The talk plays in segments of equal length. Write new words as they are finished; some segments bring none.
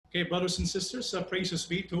Okay, brothers and sisters, praises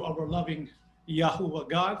be to our loving Yahuwah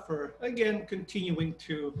God for again continuing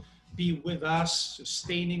to be with us,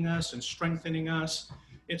 sustaining us, and strengthening us.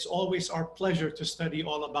 It's always our pleasure to study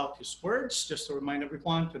all about His words. Just to remind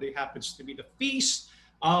everyone, today happens to be the Feast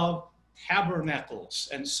of Tabernacles.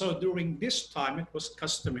 And so during this time, it was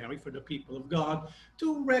customary for the people of God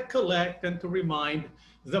to recollect and to remind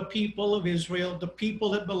the people of Israel, the people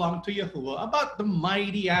that belong to Yahuwah, about the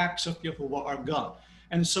mighty acts of Yahuwah our God.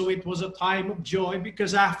 And so it was a time of joy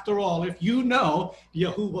because after all, if you know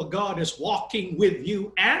Yahuwah God is walking with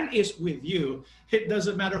you and is with you, it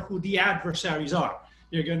doesn't matter who the adversaries are.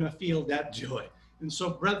 You're going to feel that joy. And so,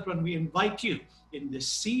 brethren, we invite you in this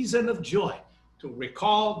season of joy to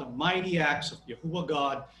recall the mighty acts of Yahuwah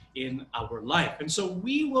God in our life. And so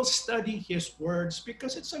we will study His words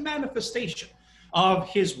because it's a manifestation of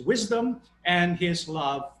His wisdom and His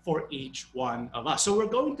love for each one of us. So we're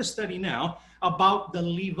going to study now about the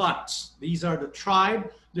Levites. These are the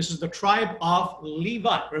tribe. This is the tribe of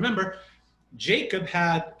Levi. Remember, Jacob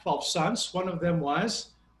had 12 sons. One of them was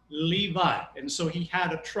Levi. And so he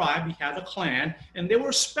had a tribe, he had a clan, and they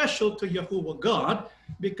were special to Yahuwah God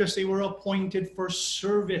because they were appointed for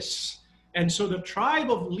service. And so the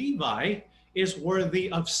tribe of Levi is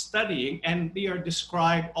worthy of studying, and they are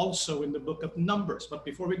described also in the book of Numbers. But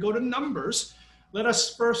before we go to Numbers, let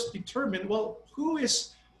us first determine, well, who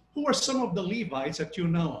are some of the Levites that you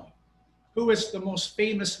know of? Who is the most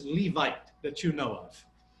famous Levite that you know of?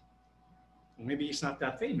 Maybe he's not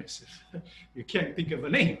that famous. You can't think of a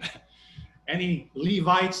name. Any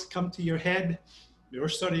Levites come to your head? We're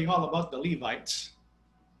studying all about the Levites.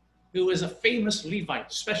 Who is a famous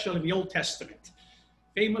Levite, especially in the Old Testament?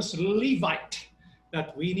 Famous Levite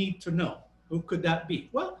that we need to know. Who could that be?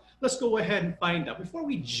 Well, let's go ahead and find out. Before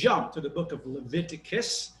we jump to the book of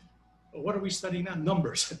Leviticus, what are we studying now?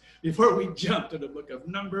 Numbers. Before we jump to the book of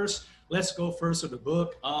Numbers, let's go first to the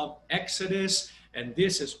book of Exodus. And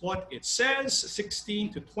this is what it says,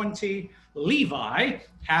 16 to 20. Levi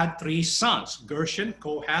had 3 sons, Gershon,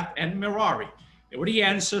 Kohath, and Merari. They were the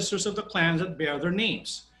ancestors of the clans that bear their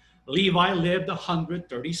names. Levi lived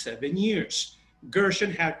 137 years.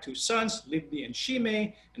 Gershon had 2 sons, Libni and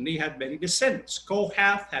Shimei, and they had many descendants.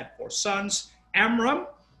 Kohath had 4 sons, Amram,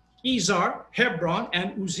 Izhar, Hebron,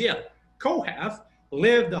 and Uzziel. Kohath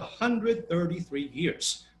lived 133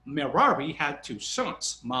 years. Merari had 2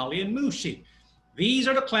 sons, Mali and Mushi. These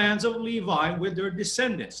are the clans of Levi with their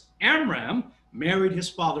descendants. Amram married his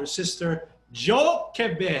father's sister,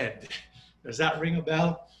 Jochebed. Does that ring a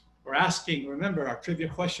bell? We're asking, remember our trivia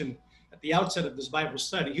question at the outset of this Bible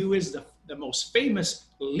study, who is the most famous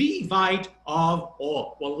Levite of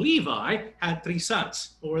all? Well, Levi had 3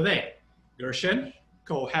 sons. Who were they? Gershon,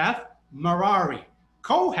 Kohath, Merari.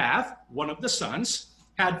 Kohath, one of the sons,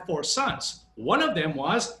 had 4 sons. One of them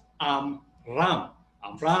was Amram.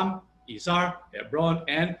 Amram, Izhar, Hebron,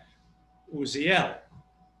 and Uzziel.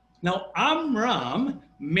 Now, Amram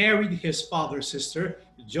married his father's sister,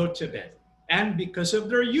 Jochebed. And because of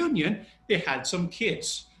their union, they had some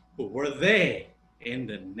kids. Who were they? In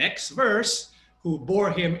the next verse, who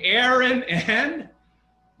bore him Aaron and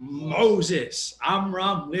Moses.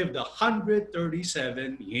 Amram lived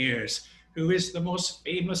 137 years. Who is the most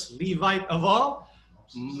famous Levite of all?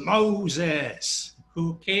 Moses,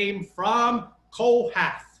 who came from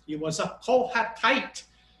Kohath. He was a Kohathite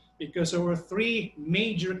because there were 3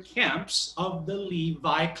 major camps of the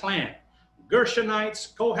Levi clan.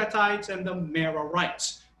 Gershonites, Kohathites, and the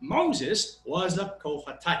Merarites. Moses was a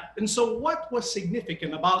Kohathite. And so what was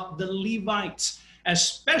significant about the Levites,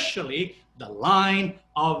 especially the line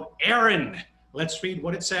of Aaron? Let's read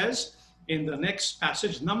what it says in the next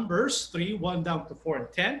passage, Numbers 3, 1 down to 4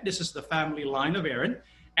 and 10. This is the family line of Aaron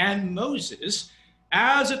and Moses,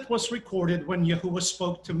 as it was recorded when Yahuwah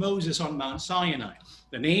spoke to Moses on Mount Sinai.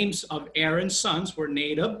 The names of Aaron's sons were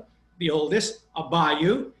Nadab, the oldest,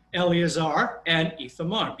 Abihu, Eleazar, and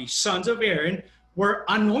Ithamar. The sons of Aaron were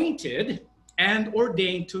anointed and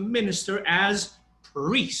ordained to minister as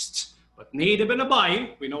priests. But Nadab and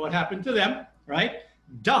Abihu, we know what happened to them, right?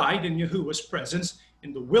 Died in Yahuwah's presence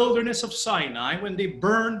in the wilderness of Sinai when they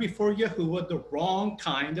burned before Yahuwah the wrong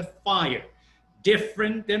kind of fire,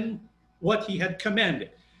 different than what he had commanded.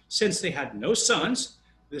 Since they had no sons,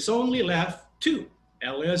 this only left 2,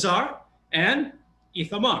 Eleazar and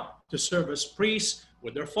Ithamar, to serve as priests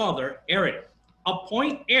with their father Aaron.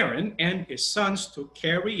 Appoint Aaron and his sons to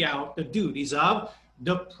carry out the duties of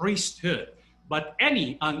the priesthood. But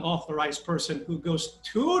any unauthorized person who goes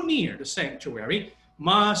too near the sanctuary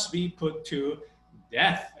must be put to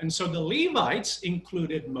death. And so the Levites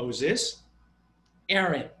included Moses,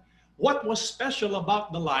 Aaron. What was special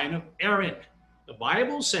about the line of Aaron? The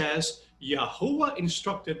Bible says Yahuwah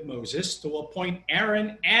instructed Moses to appoint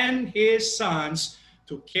Aaron and his sons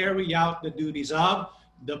to carry out the duties of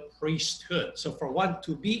the priesthood. So for one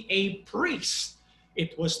to be a priest,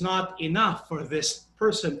 it was not enough for this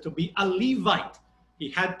person to be a Levite. He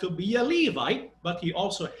had to be a Levite, but he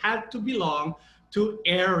also had to belong to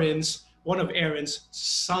one of Aaron's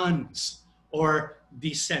sons or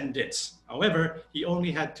descendants. However, he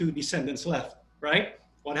only had 2 descendants left, right?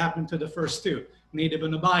 What happened to the first 2? Nadab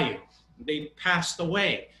and Abihu. They passed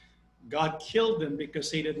away. God killed them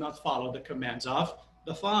because they did not follow the commands of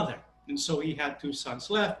the father. And so he had 2 sons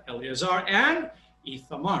left, Eleazar and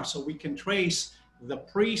Ithamar. So we can trace the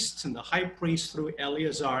priests and the high priest through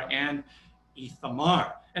Eleazar and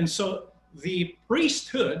Ithamar. And so the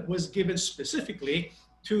priesthood was given specifically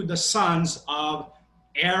to the sons of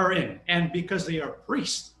Aaron. And because they are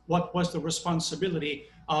priests, what was the responsibility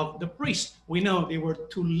of the priest? We know they were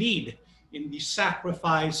to lead in the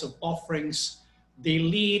sacrifice of offerings. They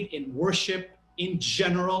lead in worship in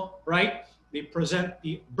general, right? They present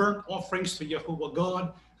the burnt offerings to Yahuwah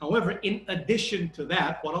God. However, in addition to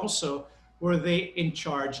that, what also were they in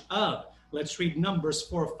charge of? Let's read Numbers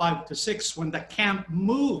 4:5-6. When the camp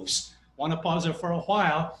moves, I want to pause there for a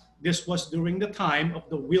while. This was during the time of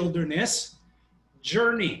the wilderness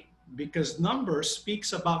journey, because Numbers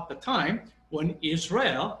speaks about the time when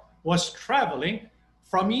Israel was traveling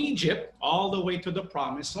from Egypt all the way to the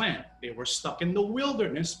promised land. They were stuck in the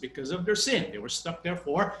wilderness because of their sin. They were stuck there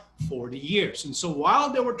for 40 years. And so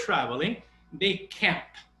while they were traveling, they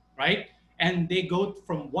camped, right? And they go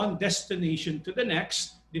from one destination to the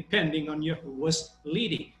next, depending on Yahuwah's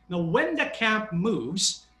leading. Now, when the camp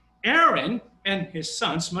moves, Aaron and his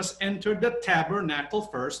sons must enter the tabernacle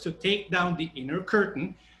first to take down the inner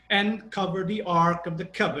curtain and cover the Ark of the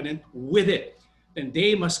Covenant with it. Then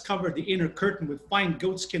they must cover the inner curtain with fine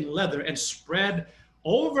goatskin leather and spread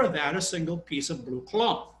over that a single piece of blue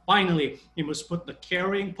cloth. Finally, he must put the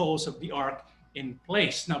carrying poles of the ark in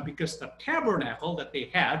place. Now, because the tabernacle that they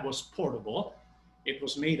had was portable, it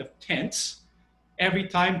was made of tents. Every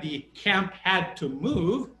time the camp had to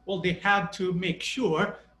move, well, they had to make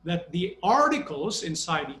sure that the articles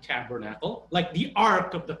inside the tabernacle, like the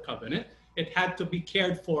Ark of the Covenant, it had to be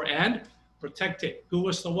cared for and protected. Who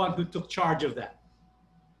was the one who took charge of that?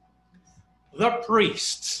 The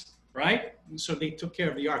priests, right? And so they took care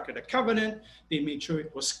of the Ark of the Covenant. They made sure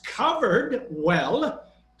it was covered well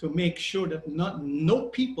to make sure that no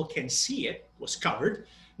people can see it was covered.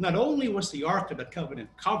 Not only was the Ark of the Covenant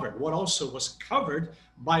covered, what also was covered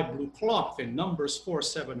by blue cloth in Numbers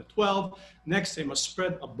 4:7-12. Next, they must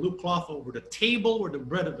spread a blue cloth over the table where the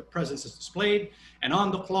bread of the presence is displayed. And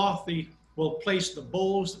on the cloth, they will place the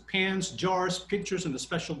bowls, the pans, jars, pitchers, and the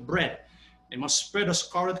special bread. They must spread a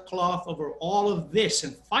scarlet cloth over all of this.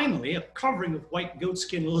 And finally, a covering of white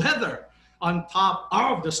goatskin leather on top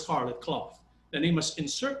of the scarlet cloth. Then they must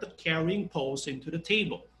insert the carrying poles into the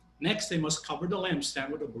table. Next, they must cover the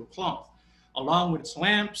lampstand with a blue cloth, along with its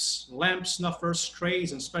lamps, lamp snuffers,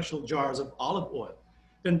 trays, and special jars of olive oil.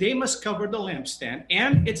 Then they must cover the lampstand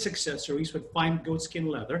and its accessories with fine goatskin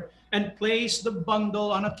leather and place the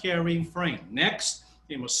bundle on a carrying frame. Next,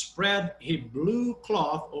 they must spread a blue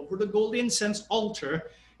cloth over the gold incense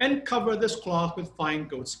altar and cover this cloth with fine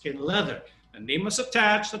goatskin leather. And they must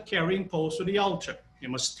attach the carrying poles to the altar. They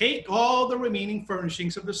must take all the remaining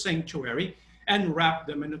furnishings of the sanctuary and wrap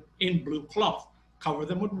them in blue cloth, cover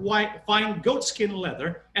them with fine goatskin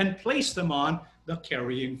leather, and place them on the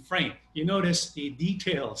carrying frame. You notice the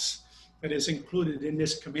details that is included in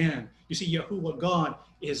this command. You see, Yahuwah God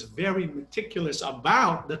is very meticulous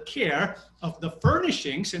about the care of the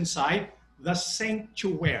furnishings inside the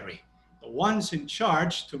sanctuary. The ones in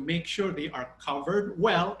charge to make sure they are covered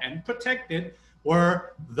well and protected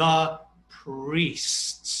were the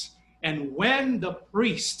priests. And when the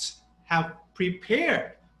priests have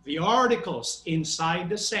prepared the articles inside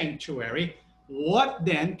the sanctuary, what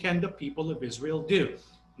then can the people of Israel do?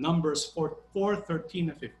 Numbers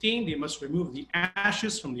 4:13-15, they must remove the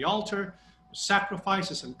ashes from the altar, the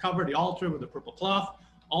sacrifices, and cover the altar with a purple cloth.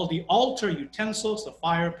 All the altar utensils, the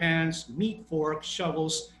fire pans, meat forks,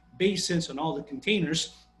 shovels, basins, and all the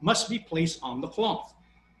containers must be placed on the cloth.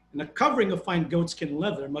 And a covering of fine goatskin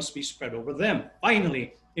leather must be spread over them.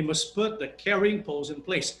 Finally, they must put the carrying poles in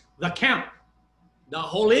place. The camp, the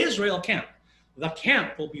whole Israel camp, the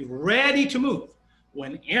camp will be ready to move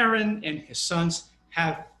when Aaron and his sons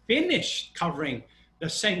have finished covering the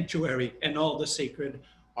sanctuary and all the sacred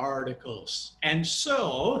articles. And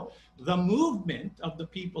so the movement of the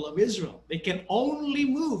people of Israel, they can only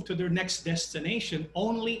move to their next destination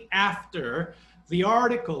only after the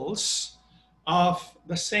articles of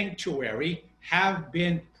the sanctuary have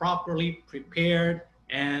been properly prepared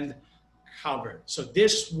and covered. So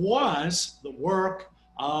this was the work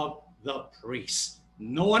of the priests.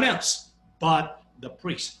 No one else but the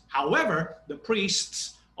priests. However, the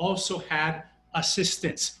priests also had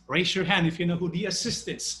assistants. Raise your hand if you know who the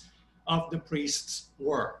assistants of the priests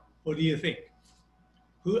were. Who do you think?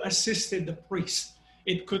 Who assisted the priests?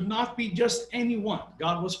 It could not be just anyone.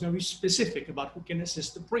 God was very specific about who can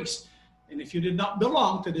assist the priests. And if you did not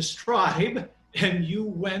belong to this tribe and you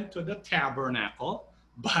went to the tabernacle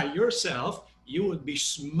by yourself, you would be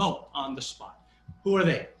smoked on the spot. Who are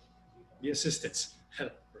they? The assistants.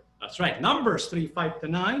 That's right. Numbers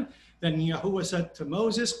 3:5-9. Then Yahuwah said to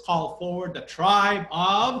Moses, call forward the tribe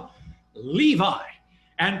of Levi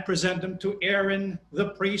and present them to Aaron the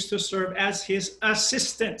priest to serve as his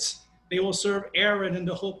assistants. They will serve Aaron and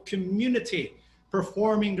the whole community,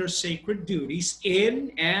 performing their sacred duties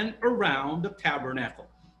in and around the tabernacle.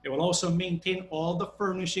 They will also maintain all the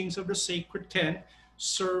furnishings of the sacred tent,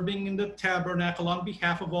 serving in the tabernacle on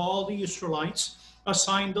behalf of all the Israelites,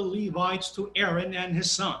 assigned the Levites to Aaron and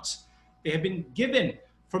his sons. They have been given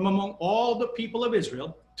from among all the people of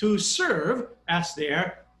Israel to serve as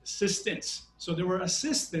their assistants. So there were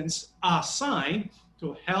assistants assigned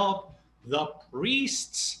to help the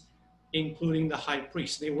priests, including the high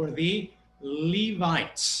priest. They were the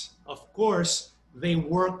Levites. Of course, they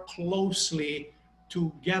worked closely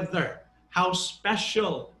together. How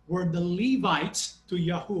special were the Levites to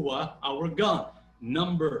Yahuwah our God?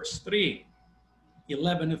 Numbers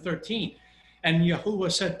 3:11-13. And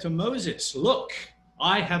Yahuwah said to Moses, look,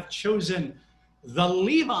 I have chosen the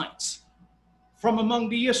Levites from among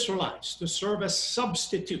the Israelites to serve as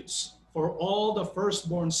substitutes for all the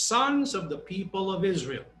firstborn sons of the people of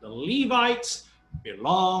Israel. The Levites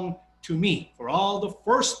belong to me, for all the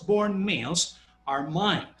firstborn males are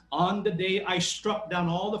mine. On the day I struck down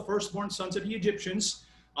all the firstborn sons of the Egyptians,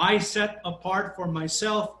 I set apart for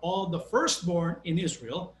myself all the firstborn in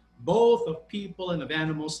Israel, both of people and of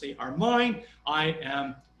animals. They are mine. I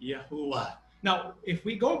am Yahuwah. Now, if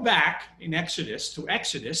we go back in Exodus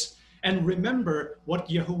and remember what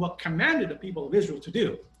Yahuwah commanded the people of Israel to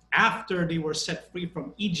do after they were set free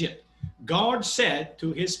from Egypt, God said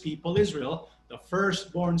to his people Israel, the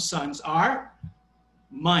firstborn sons are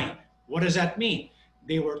mine. What does that mean?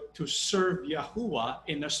 They were to serve Yahuwah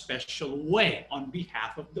in a special way on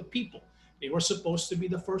behalf of the people. They were supposed to be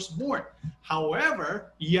the firstborn.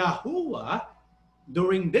 However, Yahuwah,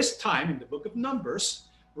 during this time in the book of Numbers,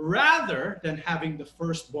 rather than having the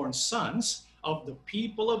firstborn sons of the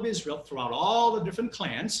people of Israel throughout all the different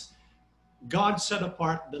clans, God set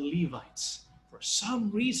apart the Levites. For some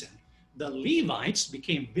reason, the Levites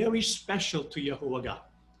became very special to Yahuwah God,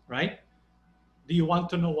 right? Do you want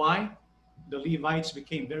to know why the Levites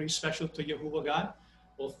became very special to Yahuwah God?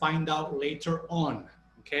 We'll find out later on,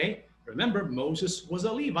 okay? Remember, Moses was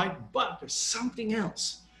a Levite, but there's something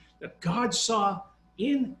else that God saw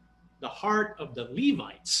in the heart of the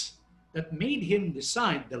Levites that made him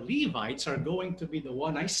decide the Levites are going to be the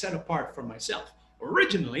one I set apart for myself.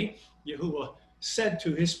 Originally, Yahuwah said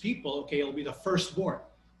to his people, okay, it'll be the firstborn.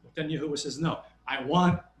 But then Yahuwah says, no, I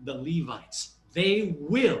want the Levites. They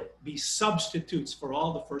will be substitutes for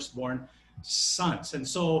all the firstborn sons. And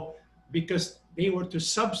so, because they were to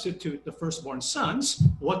substitute the firstborn sons,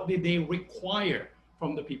 what did they require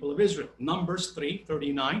from the people of Israel? Numbers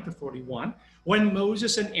 3:39-41. When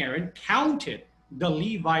Moses and Aaron counted the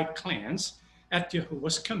Levite clans at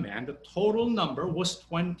Yahuwah's command, the total number was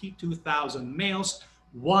 22,000 males,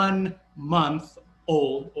 1 month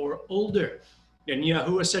old or older. Then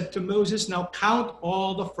Yahuwah said to Moses, now count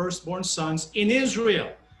all the firstborn sons in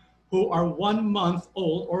Israel who are 1 month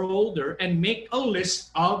old or older and make a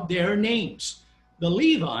list of their names. The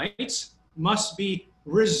Levites must be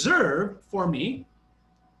reserved for me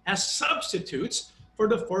as substitutes for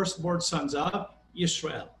the firstborn sons of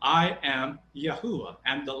Israel. I am Yahuwah,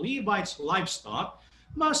 and the Levites' livestock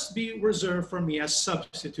must be reserved for me as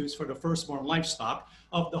substitutes for the firstborn livestock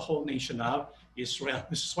of the whole nation of Israel.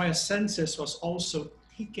 This is why a census was also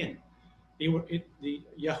taken.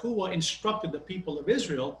 Yahuwah instructed the people of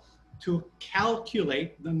Israel to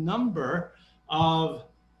calculate the number of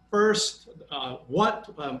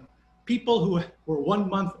people who were 1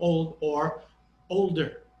 month old or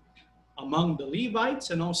older among the Levites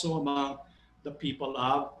and also among the people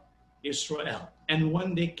of Israel. And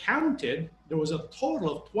when they counted, there was a total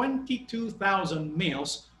of 22,000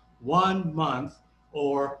 males 1 month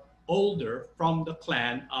or older from the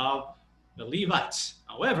clan of the Levites.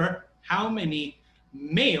 However, how many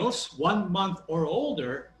males 1 month or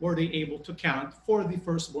older were they able to count for the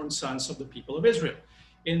firstborn sons of the people of Israel?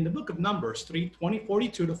 in the book of Numbers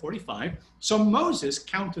 3:42 to 45. So Moses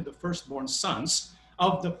counted the firstborn sons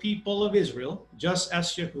of the people of Israel, just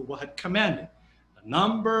as Yahuwah had commanded. The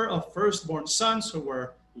number of firstborn sons who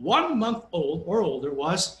were 1 month old or older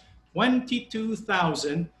was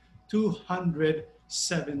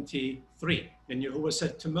 22,273. And Yahuwah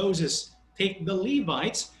said to Moses, take the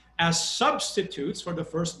Levites as substitutes for the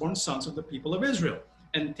firstborn sons of the people of Israel,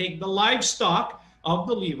 and take the livestock of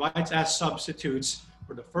the Levites as substitutes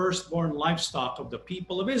for the firstborn livestock of the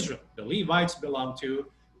people of Israel. The Levites belong to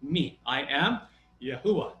me. I am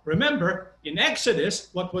Yahuwah. Remember, in Exodus,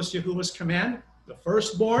 what was Yahuwah's command? The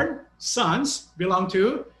firstborn sons belong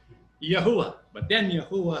to Yahuwah. But then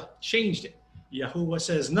Yahuwah changed it. Yahuwah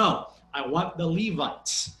says, no, I want the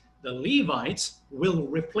Levites. The Levites will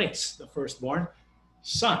replace the firstborn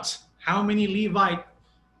sons. How many Levites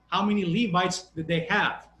did they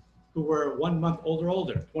have who were 1 month old or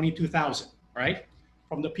older? 22,000, right?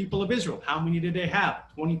 From the people of Israel, how many did they have?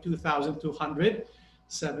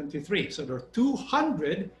 22,273. So there are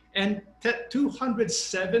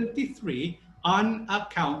 273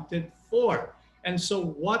 unaccounted for. And so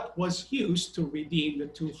what was used to redeem the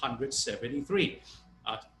 273?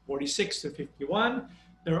 46 to 51,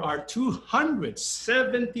 there are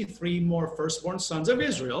 273 more firstborn sons of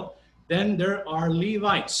Israel than there are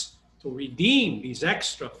Levites. To redeem these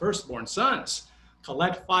extra firstborn sons,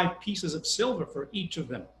 collect 5 pieces of silver for each of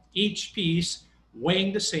them, each piece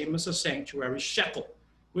weighing the same as a sanctuary shekel,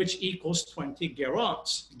 which equals 20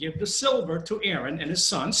 gerahs. Give the silver to Aaron and his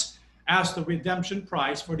sons as the redemption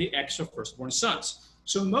price for the extra firstborn sons.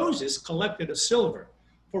 So Moses collected the silver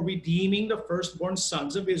for redeeming the firstborn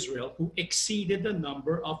sons of Israel who exceeded the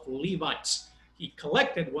number of Levites. He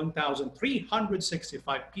collected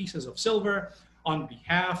 1,365 pieces of silver on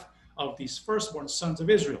behalf of these firstborn sons of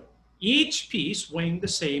Israel, each piece weighing the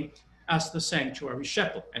same as the sanctuary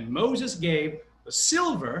shekel. And Moses gave the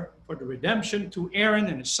silver for the redemption to Aaron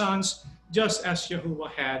and his sons, just as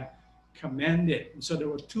Yahuwah had commanded. And so there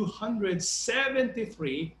were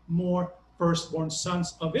 273 more firstborn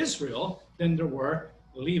sons of Israel than there were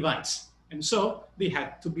Levites. And so they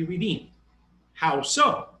had to be redeemed. How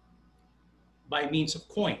so? By means of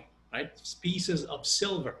coin, right? Pieces of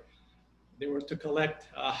silver. They were to collect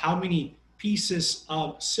how many pieces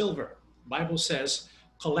of silver? The Bible says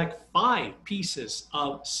collect 5 pieces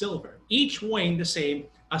of silver, each weighing the same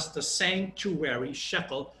as the sanctuary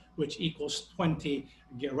shekel, which equals 20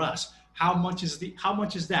 gerahs. How much is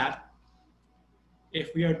that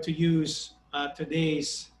if we are to use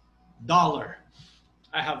today's dollar?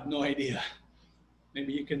 I have no idea.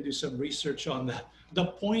 Maybe you can do some research on that. The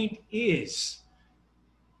point is,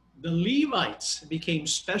 the Levites became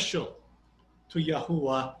special to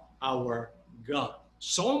Yahuwah our God.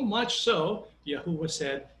 So much so, Yahuwah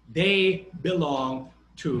said, they belong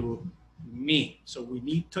to me. So we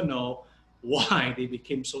need to know why they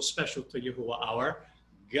became so special to Yahuwah our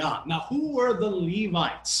God. Now, who were the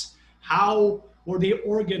Levites? How were they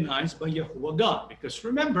organized by Yahuwah God? Because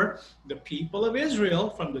remember, the people of Israel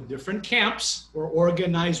from the different camps were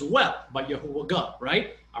organized well by Yahuwah God,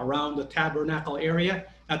 right? Around the tabernacle area.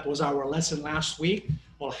 That was our lesson last week.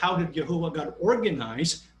 Well, how did Yahuwah God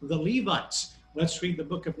organize the Levites? Let's read the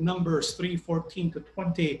book of Numbers 3:14 to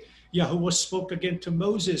 20. Yahuwah spoke again to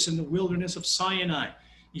Moses in the wilderness of Sinai.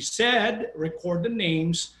 He said, record the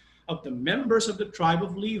names of the members of the tribe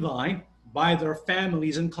of Levi by their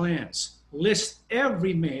families and clans. List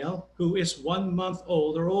every male who is 1 month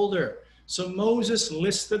old or older. So Moses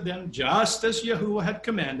listed them just as Yahuwah had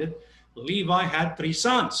commanded. Levi had 3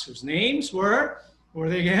 sons whose names were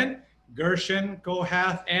they again? Gershon,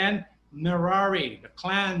 Kohath, and Merari. The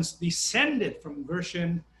clans descended from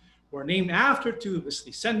Gershon were named after 2 of his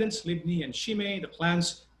descendants, Libni and Shimei. The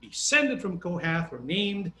clans descended from Kohath were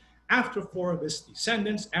named after 4 of his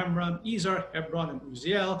descendants, Amram, Izhar, Hebron, and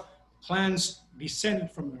Uzziel. Clans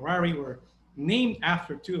descended from Merari were named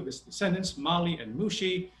after 2 of his descendants, Mali and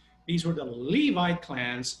Mushi. These were the Levite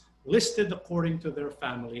clans listed according to their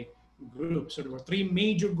family groups. So there were 3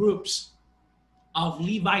 major groups of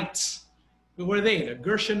Levites. Who were they? The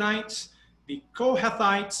Gershonites, the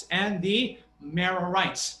Kohathites, and the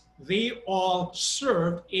Merarites. They all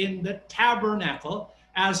served in the tabernacle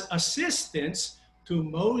as assistants to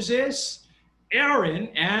Moses, Aaron,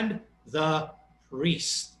 and the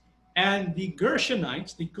priests. And the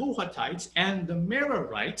Gershonites, the Kohathites, and the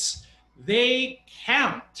Merarites, they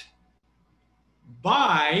camped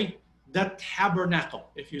by the tabernacle.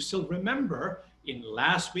 If you still remember, in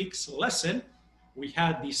last week's lesson, we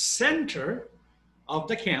had the center of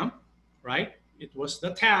the camp, right? It was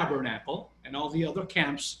the tabernacle, and all the other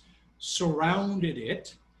camps surrounded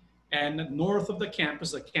it. And north of the camp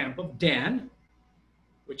is the camp of Dan,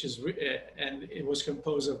 which is, and it was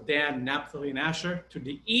composed of Dan, Naphtali, and Asher. To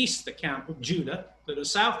the east, the camp of Judah. To the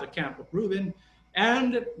south, the camp of Reuben,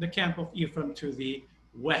 and the camp of Ephraim to the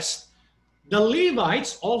west. The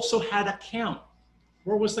Levites also had a camp.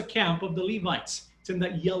 Where was the camp of the Levites? It's in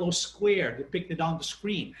that yellow square depicted on the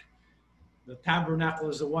screen. The tabernacle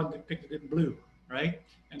is the one depicted in blue, right?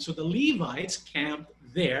 And so the Levites camped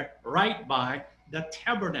there right by the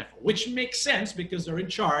tabernacle, which makes sense because they're in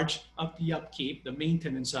charge of the upkeep, the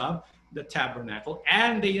maintenance of the tabernacle,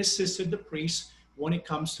 and they assisted the priests when it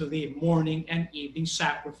comes to the morning and evening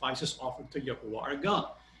sacrifices offered to Yahuwah our God.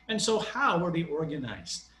 And so how were they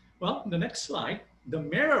organized? Well, the next slide, the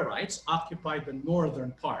Merarites occupied the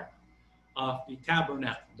northern part of the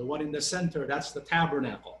tabernacle. The one in the center, that's the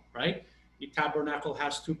tabernacle, right? The tabernacle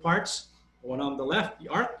has two parts. One on the left, the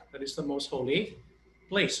ark, that is the most holy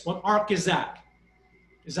place. What ark is that?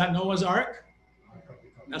 Is that Noah's Ark?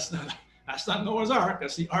 That's not Noah's Ark.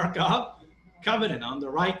 That's the Ark of Covenant. On the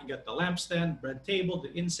right, you got the lampstand, bread table,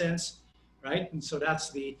 the incense, right? And so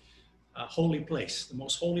that's the holy place. The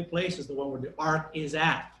most holy place is the one where the Ark is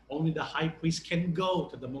at. Only the high priest can go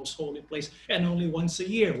to the most holy place, and only once a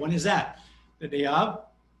year. When is that? The Day of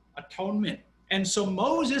Atonement. And so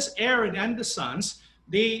Moses, Aaron, and the sons,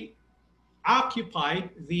 they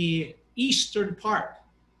occupied the eastern part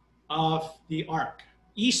of the Ark.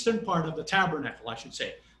 Eastern part of the tabernacle, I should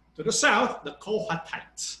say. To the south, the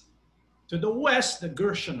Kohathites. To the west, the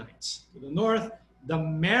Gershonites. To the north, the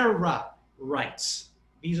Merarites.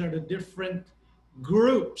 These are the different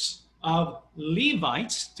groups of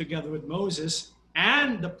Levites, together with Moses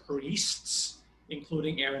and the priests,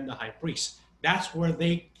 including Aaron the high priest. That's where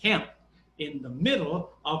they camped, in the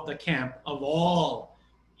middle of the camp of all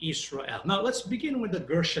Israel. Now, let's begin with the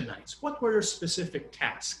Gershonites. What were their specific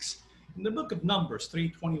tasks? In the book of Numbers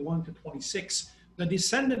 3:21 to 26, the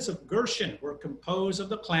descendants of Gershon were composed of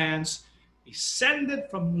the clans descended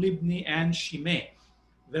from Libni and Shimei.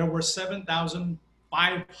 There were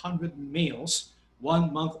 7,500 males,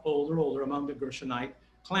 1 month old or older, among the Gershonite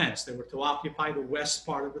clans. They were to occupy the west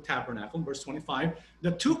part of the tabernacle. In verse 25,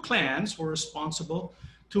 the two clans were responsible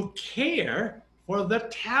to care for the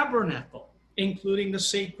tabernacle, including the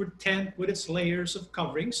sacred tent with its layers of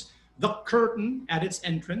coverings, the curtain at its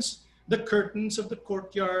entrance, the curtains of the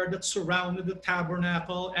courtyard that surrounded the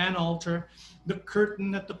tabernacle and altar, the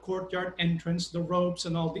curtain at the courtyard entrance, the ropes,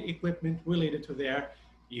 and all the equipment related to their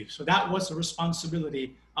use. So that was the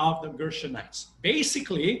responsibility of the Gershonites.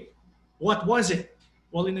 Basically, what was it?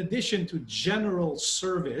 Well, in addition to general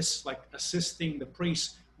service, like assisting the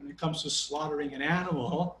priests when it comes to slaughtering an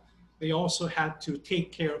animal, they also had to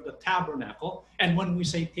take care of the tabernacle. And when we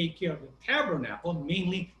say take care of the tabernacle,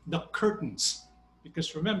 mainly the curtains.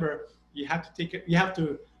 Because remember, you have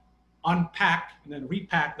to unpack and then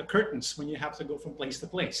repack the curtains when you have to go from place to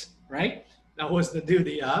place, right? That was the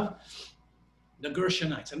duty of the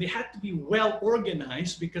Gershonites. And they had to be well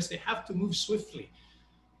organized because they have to move swiftly.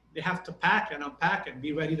 They have to pack and unpack and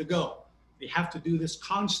be ready to go. They have to do this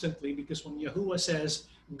constantly because when Yahuwah says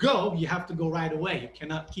go, you have to go right away. You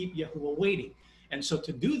cannot keep Yahuwah waiting. And so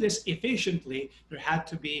to do this efficiently, there had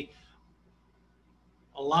to be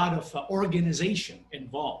a lot of organization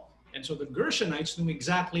involved. And so the Gershonites knew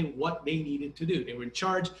exactly what they needed to do. They were in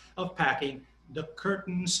charge of packing the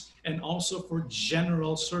curtains and also for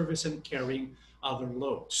general service and carrying other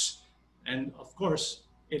loads. And of course,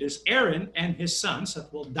 it is Aaron and his sons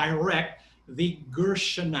that will direct the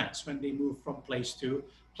Gershonites when they move from place to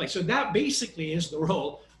place. So that basically is the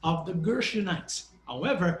role of the Gershonites.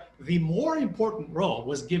 However, the more important role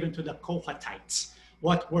was given to the Kohathites.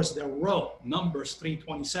 What was their role? Numbers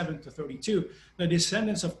 3:27 to 32. The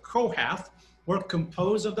descendants of Kohath were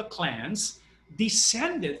composed of the clans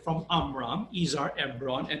descended from Amram, Izhar,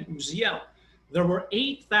 Hebron, and Uzziel. There were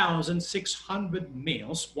 8,600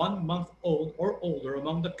 males, 1 month old or older,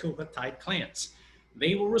 among the Kohathite clans.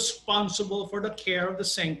 They were responsible for the care of the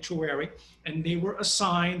sanctuary, and they were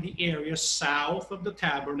assigned the area south of the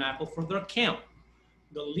tabernacle for their camp.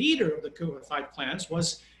 The leader of the Kohathite clans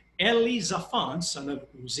was Elizaphan, son of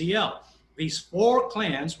Uzziel. These 4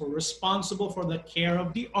 clans were responsible for the care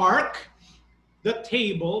of the ark, the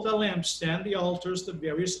table, the lampstand, the altars, the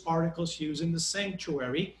various articles used in the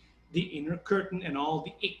sanctuary, the inner curtain, and all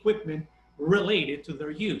the equipment related to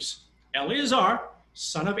their use. Eleazar,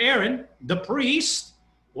 son of Aaron, the priest,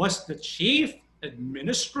 was the chief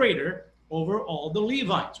administrator over all the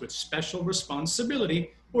Levites with special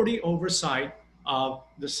responsibility for the oversight of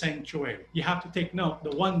the sanctuary. You have to take note,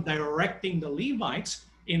 the one directing the Levites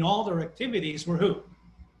in all their activities were who?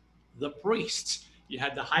 The priests. You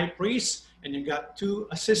had the high priest, and you got two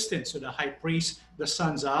assistants to the high priest, the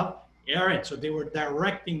sons of Aaron. So they were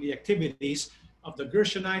directing the activities of the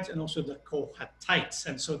Gershonites and also the Kohathites.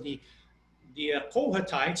 And so the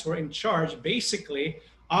Kohathites were in charge basically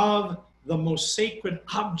of the most sacred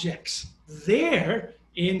objects there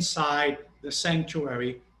inside the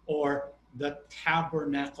sanctuary or the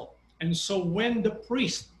tabernacle. And so when the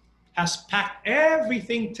priest has packed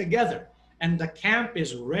everything together and the camp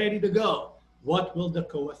is ready to go, what will the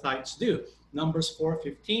Kohathites do? Numbers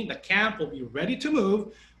 4:15, the camp will be ready to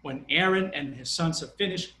move when Aaron and his sons have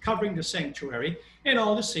finished covering the sanctuary and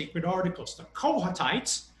all the sacred articles. The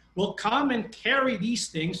Kohathites will come and carry these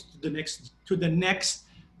things to the next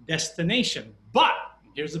destination. But,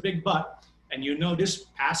 here's the big but, and you know this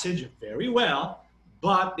passage very well,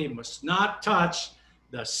 but they must not touch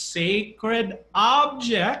the sacred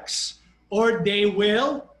objects or they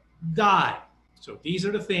will die. So these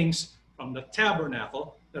are the things from the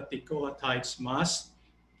tabernacle that the Kohathites must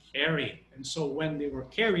carry. And so when they were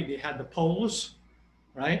carried, they had the poles,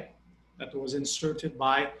 right? That was inserted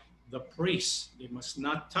by the priests. They must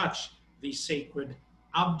not touch these sacred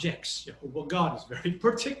objects. Yahuwah God is very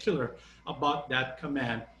particular about that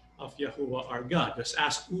command of Yahuwah our God. Just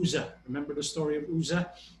ask Uzzah. Remember the story of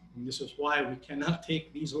Uzzah? And this is why we cannot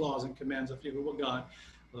take these laws and commands of Yahuwah God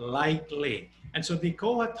lightly. And so the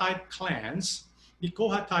Kohathite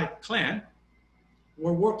clan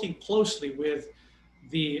were working closely with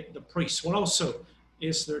the priests. What also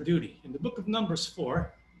is their duty? In the book of Numbers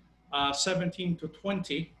 4, 17 to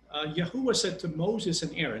 20, Yahuwah said to Moses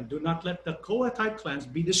and Aaron, do not let the Kohathite clans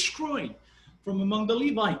be destroyed from among the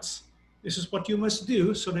Levites. This is what you must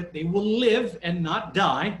do so that they will live and not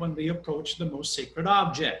die when they approach the most sacred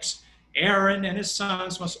objects. Aaron and his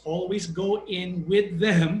sons must always go in with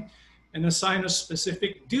them and assign a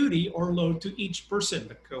specific duty or load to each person.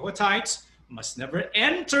 The Kohathites must never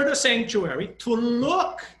enter the sanctuary to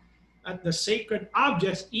look at the sacred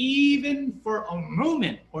objects even for a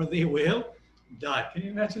moment or they will die. Can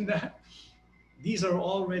you imagine that? These are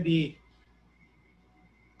already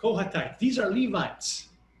Kohathites. These are Levites.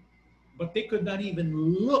 But they could not even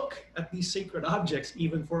look at these sacred objects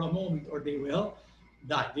even for a moment or they will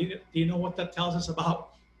die. Do you know what that tells us about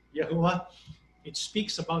Yahuwah? It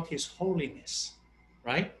speaks about his holiness,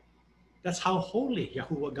 right? That's how holy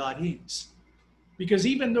Yahuwah God is. Because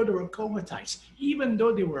even though there were Kohathites, even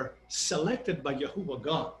though they were selected by Yahuwah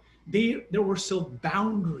God, there were still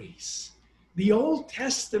boundaries. The Old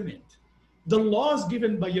Testament, the laws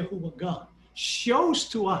given by Yahuwah God, shows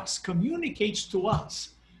to us, communicates to us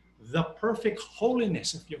the perfect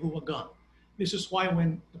holiness of Yahuwah God. This is why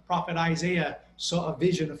when the prophet Isaiah saw a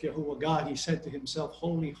vision of Yahuwah God, he said to himself,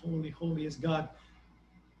 holy, holy, holy is God.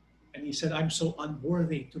 And he said, I'm so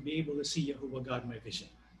unworthy to be able to see Yahuwah God in my vision.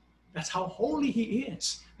 That's how holy he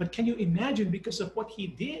is. But can you imagine, because of what he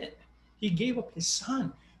did, he gave up his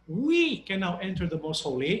son. We can now enter the most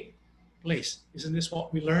holy place. Isn't this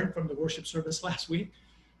what we learned from the worship service last week?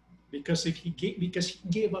 Because he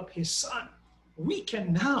gave up his son, we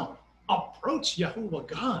can now approach Yahuwah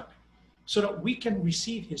God so that we can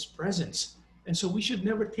receive his presence. And so we should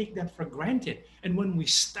never take that for granted. And when we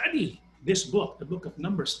study this book, the book of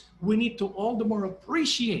Numbers, we need to all the more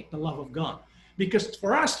appreciate the love of God. Because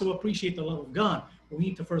for us to appreciate the love of God, we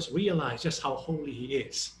need to first realize just how holy he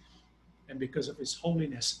is. And because of his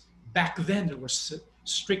holiness, back then there were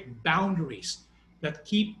strict boundaries that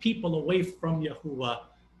keep people away from Yahuwah,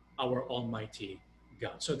 our Almighty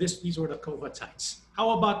God. So these were the Kohathites.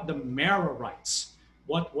 How about the Merarites?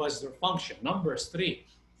 What was their function? Numbers 3,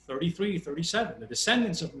 33, 37. The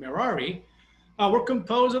descendants of Merari were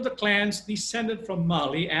composed of the clans descended from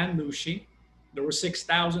Mali and Mushi. There were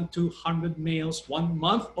 6,200 males 1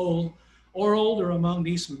 month old or older among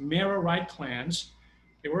these Merarite clans.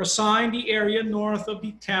 They were assigned the area north of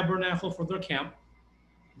the tabernacle for their camp.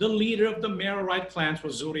 The leader of the Merarite clans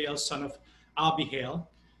was Zuriel, son of Abihail.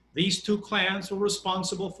 These two clans were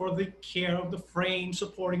responsible for the care of the frame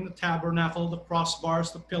supporting the tabernacle, the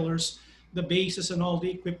crossbars, the pillars, the bases, and all the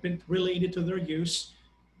equipment related to their use.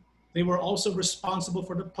 They were also responsible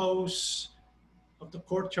for the posts of the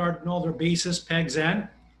courtyard and all their bases, pegs, and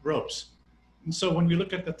ropes. And so when we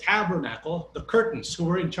look at the tabernacle, the curtains, who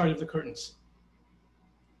were in charge of the curtains?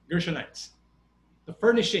 Gershonites. The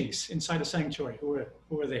furnishings inside the sanctuary, who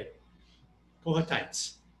were they?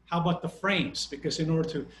 Kohathites. How about the frames? Because in order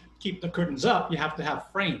to keep the curtains up, you have to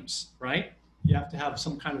have frames, right? You have to have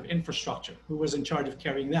some kind of infrastructure. Who was in charge of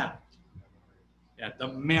carrying that? Yeah, the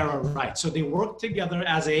Merarites. So they worked together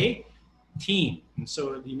as a team. And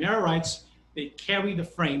so the Merarites, they carry the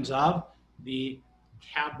frames of the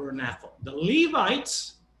tabernacle. The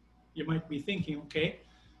Levites You might be thinking, okay,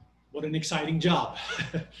 what an exciting job,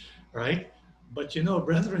 right? But you know,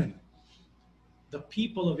 brethren, the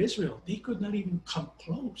people of Israel, they could not even come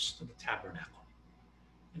close to the tabernacle.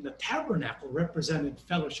 And the tabernacle represented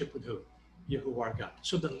fellowship with who? Yahuwah our God.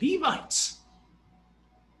 So the Levites,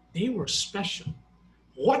 they were special.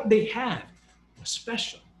 What they had was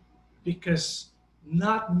special because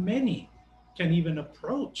not many can even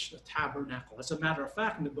approach the tabernacle. As a matter of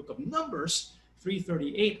fact, in the book of Numbers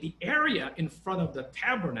 3:38, the area in front of the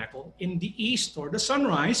tabernacle in the east toward the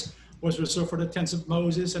sunrise was reserved for the tents of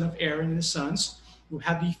Moses and of Aaron and his sons, who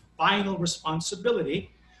had the final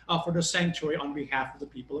responsibility for the sanctuary on behalf of the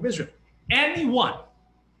people of Israel. Anyone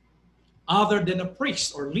other than a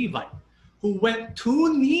priest or Levite who went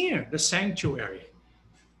too near the sanctuary,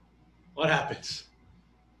 what happens?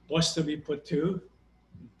 Was to be put to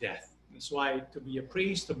death. That's why to be a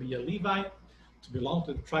priest, to be a Levite, to belong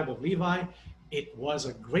to the tribe of Levi, it was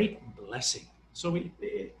a great blessing. So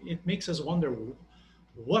it makes us wonder,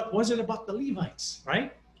 what was it about the Levites,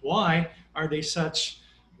 right? Why are they such,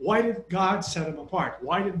 why did God set them apart?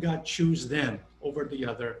 Why did God choose them over the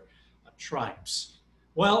other tribes?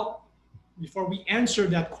 Well, before we answer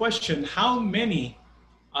that question, how many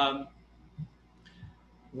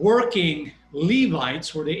working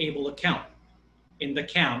Levites were they able to count in the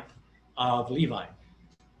camp of Levi?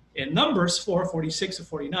 In Numbers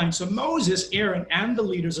 4:46-49, so Moses, Aaron, and the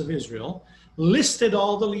leaders of Israel listed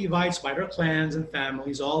all the Levites by their clans and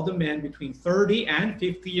families, all the men between 30 and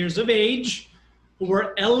 50 years of age who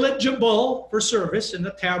were eligible for service in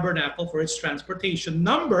the tabernacle for its transportation,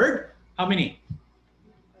 numbered how many?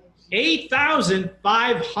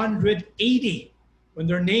 8,580. When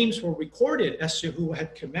their names were recorded, as Yahuwah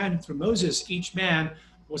had commanded through Moses, each man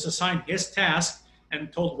was assigned his task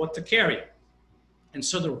and told what to carry. And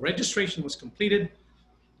so the registration was completed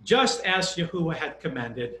just as Yahuwah had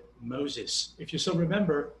commanded Moses. If you still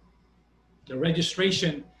remember, the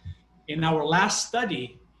registration in our last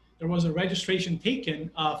study, there was a registration taken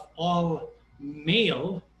of all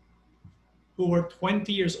male who were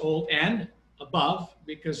 20 years old and above,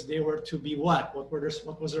 because they were to be what? What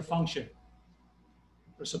was their function?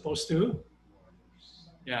 They're supposed to?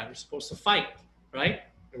 Yeah, they're supposed to fight, right?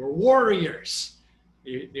 They were warriors.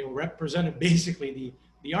 They represented basically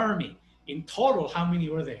the army. In total, how many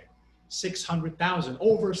were there? 600,000,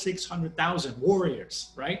 over 600,000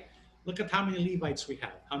 warriors, right? Look at how many Levites we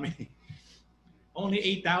have. How many? Only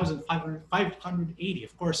 8,580.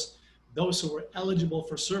 Of course, those who were eligible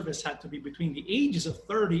for service had to be between the ages of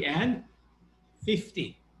 30 and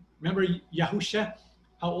 50. Remember Yahusha?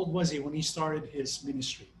 How old was he when he started his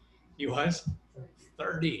ministry? He was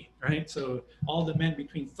 30, right? So all the men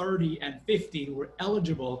between 30 and 50 who were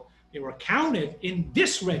eligible, they were counted in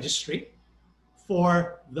this registry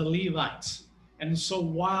for the Levites. And so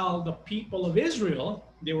while the people of Israel,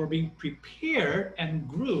 they were being prepared and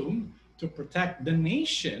groomed to protect the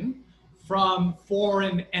nation from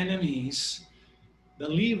foreign enemies, the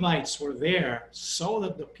Levites were there so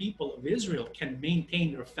that the people of Israel can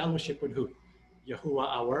maintain their fellowship with who? Yahuwah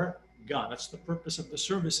our God. That's the purpose of the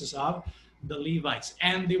services of the Levites.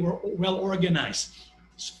 And they were well organized.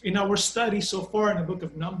 In our study so far in the book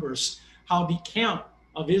of Numbers, how the camp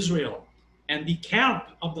of Israel and the camp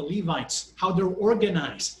of the Levites, how they're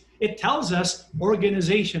organized. It tells us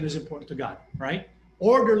organization is important to God, right?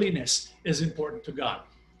 Orderliness is important to God.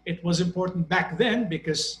 It was important back then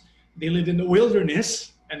because they lived in the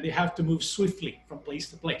wilderness and they have to move swiftly from place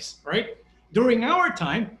to place, right? During our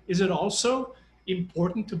time, is it also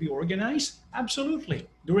important to be organized? Absolutely.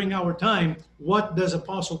 During our time, what does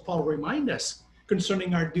Apostle Paul remind us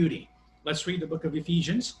concerning our duty? Let's read the book of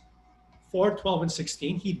Ephesians 4:12 and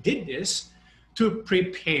 16. He did this to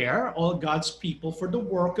prepare all God's people for the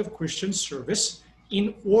work of Christian service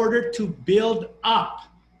in order to build up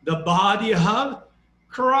the body of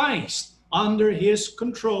Christ under his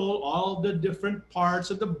control. All the different parts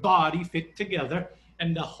of the body fit together,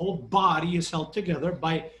 and the whole body is held together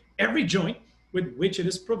by every joint with which it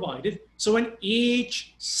is provided. So when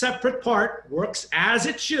each separate part works as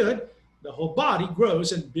it should, the whole body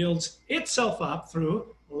grows and builds itself up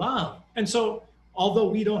through love. And so although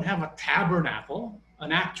we don't have a tabernacle,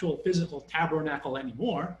 an actual physical tabernacle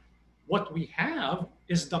anymore, what we have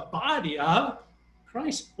is the body of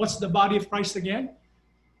Christ. What's the body of Christ again?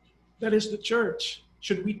 That is the church.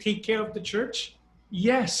 Should we take care of the church?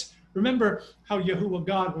 Yes. Remember how Yahuwah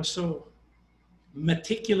God was so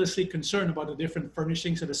meticulously concerned about the different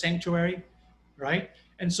furnishings of the sanctuary, right?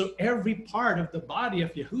 And so every part of the body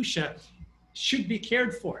of Yahusha should be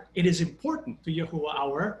cared for. It is important to Yahuwah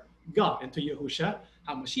our God and to Yahusha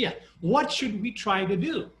HaMashiach. What should we try to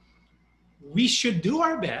do? we should do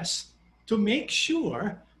our best to make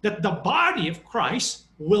sure that the body of Christ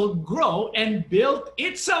will grow and build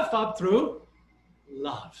itself up through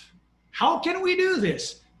love. How can we do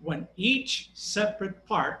this? When each separate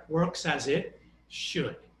part works as it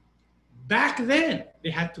should. Back then, they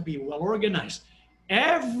had to be well organized.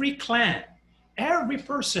 Every clan, every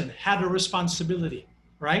person had a responsibility,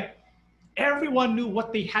 right? Everyone knew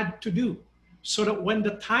what they had to do, so that when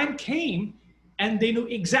the time came and they knew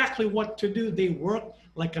exactly what to do, they worked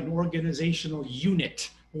like an organizational unit.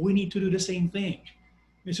 We need to do the same thing.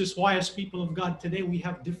 This is why, as people of God today, we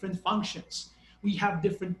have different functions. We have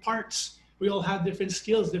different parts. We all have different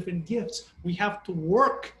skills, different gifts. We have to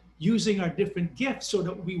work using our different gifts so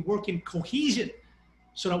that we work in cohesion,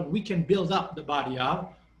 so that we can build up the body of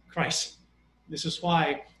Christ. This is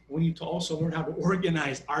why we need to also learn how to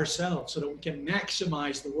organize ourselves so that we can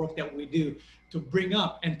maximize the work that we do to bring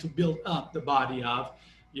up and to build up the body of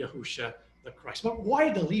Yahushua the Christ. But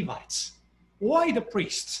why the Levites? Why the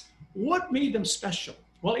priests? What made them special?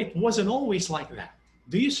 Well, it wasn't always like that.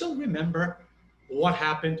 Do you still remember what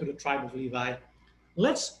happened to the tribe of Levi?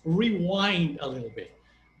 Let's rewind a little bit.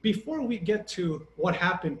 Before we get to what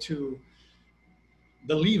happened to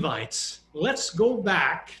the Levites, let's go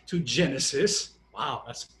back to Genesis. Wow,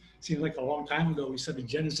 that seems like a long time ago we studied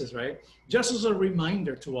Genesis, right? Just as a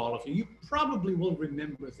reminder to all of you, you probably will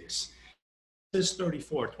remember this. Genesis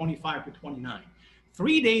 34, 25 to 29.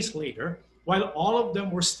 3 days later, while all of them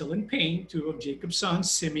were still in pain, two of Jacob's sons,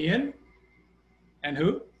 Simeon and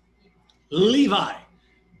who? Levi,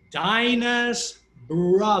 Dinah's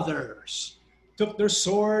brothers, took their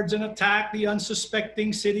swords and attacked the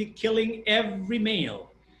unsuspecting city, killing every male.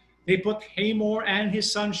 They put Hamor and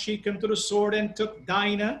his son Shechem to the sword and took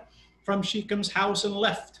Dinah from Shechem's house and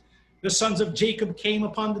left. The sons of Jacob came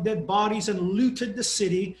upon the dead bodies and looted the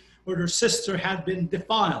city where their sister had been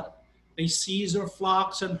defiled. They seized their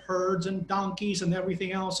flocks and herds and donkeys and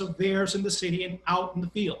everything else of theirs in the city and out in the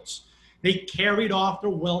fields. They carried off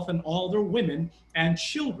their wealth and all their women and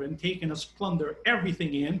children, taken as plunder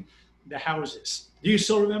everything in the houses. Do you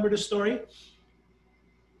still remember the story?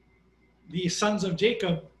 The sons of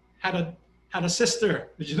Jacob had a sister.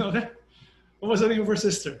 Did you know that? What was the name of her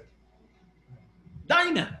sister?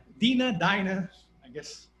 Dinah. Dinah, I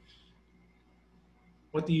guess.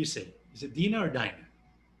 What do you say? Is it Dinah or Dinah?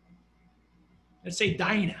 Let's say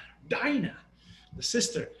Dinah. Dinah, the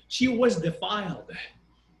sister. She was defiled.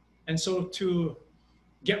 And so to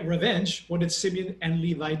get revenge, what did Simeon and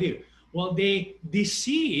Levi do? Well, they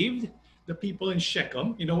deceived the people in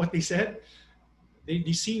Shechem. You know what they said? They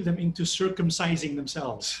deceived them into circumcising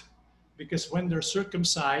themselves. Because when they're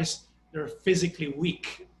circumcised, they're physically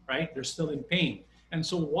weak, right? They're still in pain. And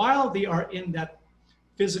so while they are in that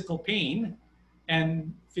physical pain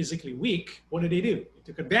and physically weak, what did? They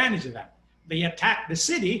took advantage of that. They attacked the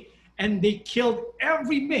city and they killed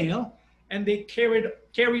every male, and they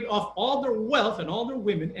carried off all their wealth and all their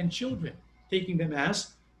women and children, taking them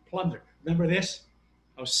as plunder. Remember this?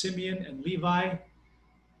 How Simeon and Levi,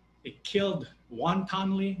 they killed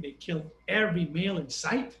wantonly. They killed every male in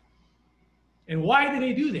sight. And why did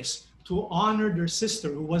they do this? To honor their sister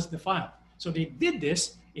who was defiled. So they did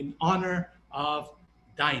this in honor of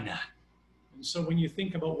Dinah. And so when you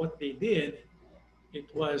think about what they did, it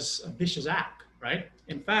was a vicious act, right?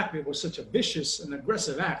 In fact, it was such a vicious and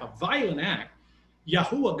aggressive act, a violent act.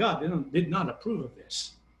 Yahuwah God did not approve of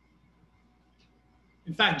this.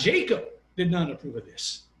 In fact, Jacob did not approve of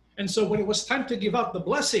this. And so when it was time to give out the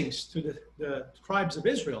blessings to the tribes of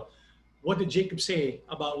Israel, what did Jacob say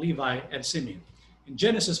about Levi and Simeon? In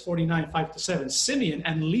Genesis 49, 5-7, Simeon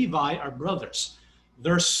and Levi are brothers.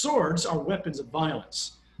 Their swords are weapons of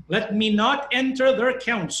violence. Let me not enter their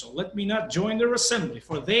council. Let me not join their assembly,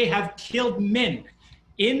 for they have killed men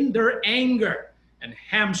in their anger and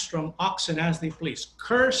hamstrung oxen as they please.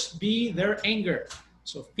 Cursed be their anger,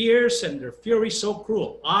 so fierce, and their fury so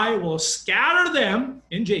cruel. I will scatter them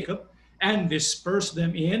in Jacob and disperse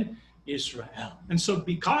them in Israel. And so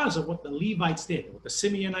because of what the Levites did, what the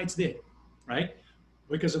Simeonites did, right?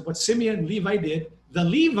 Because of what Simeon and Levi did, the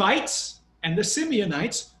Levites and the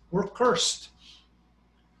Simeonites were cursed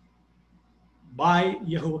by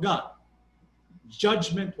Yahuwah God.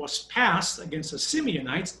 Judgment was passed against the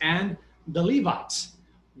Simeonites and the Levites.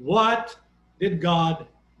 What did God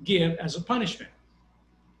give as a punishment?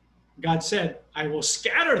 God said, I will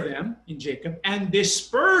scatter them in Jacob and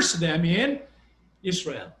disperse them in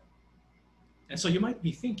Israel. And so you might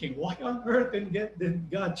be thinking, why on earth did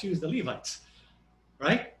God choose the Levites?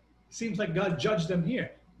 Right? Seems like God judged them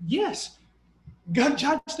here. Yes, God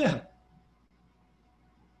judged them.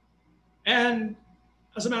 And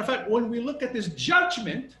as a matter of fact, when we look at this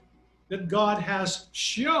judgment that God has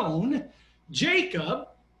shown Jacob,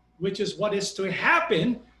 which is what is to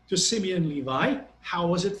happen to Simeon and Levi, how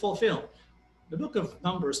was it fulfilled? The book of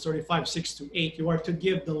Numbers 35, 6 to 8, you are to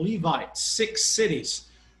give the Levites 6 cities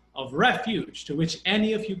of refuge to which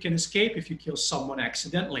any of you can escape if you kill someone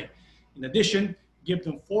accidentally. In addition, give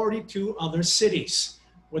them 42 other cities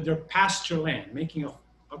with their pasture land, making a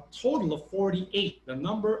total of 48. The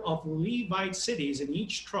number of Levite cities in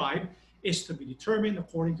each tribe is to be determined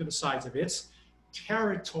according to the size of its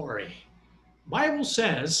territory. Bible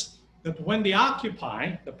says that when they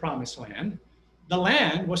occupy the promised land, the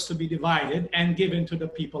land was to be divided and given to the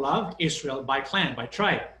people of Israel by clan, by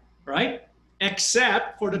tribe, right?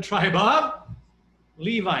 Except for the tribe of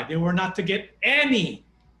Levi. They were not to get any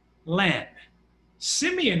land.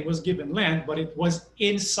 Simeon was given land, but it was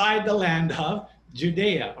inside the land of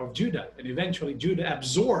Judea or Judah. And eventually Judah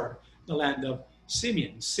absorbed the land of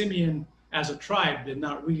Simeon. Simeon as a tribe did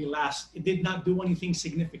not really last. It did not do anything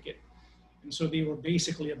significant. And so they were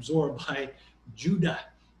basically absorbed by Judah.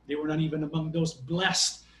 They were not even among those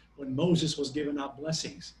blessed when Moses was giving out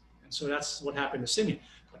blessings. And so that's what happened to Simeon.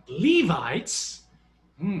 But Levites,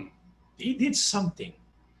 they did something.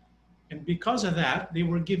 And because of that, they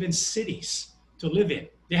were given cities to live in.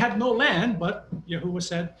 They had no land, but Yahuwah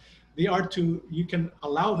said you can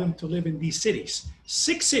allow them to live in these cities.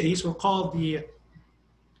 6 cities were called the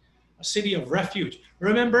city of refuge.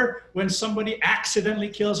 Remember when somebody accidentally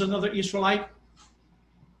kills another Israelite?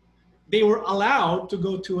 They were allowed to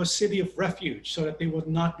go to a city of refuge so that they would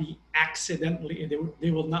not be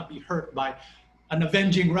they will not be hurt by an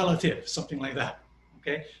avenging relative, something like that.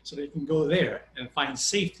 Okay, so they can go there and find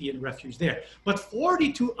safety and refuge there. But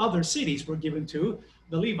 42 other cities were given to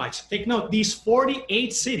the Levites. Take note, these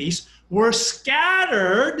 48 cities were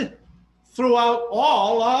scattered throughout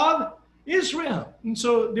all of Israel. And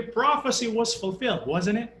so the prophecy was fulfilled,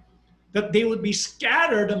 wasn't it? That they would be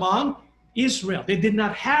scattered among Israel. They did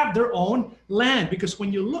not have their own land, because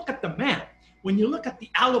when you look at the map, when you look at the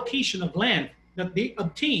allocation of land that they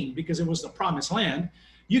obtained, because it was the promised land,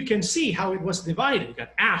 you can see how it was divided. You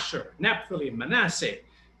got Asher, Naphtali, Manasseh,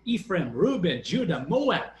 Ephraim, Reuben, Judah,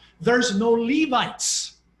 Moab. There's no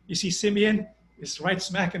Levites. You see, Simeon is right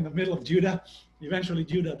smack in the middle of Judah. Eventually,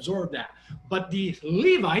 Judah absorbed that. But the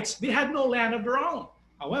Levites, they had no land of their own.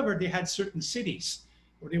 However, they had certain cities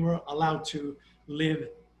where they were allowed to live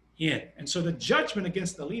in. And so the judgment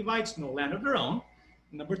against the Levites, no land of their own.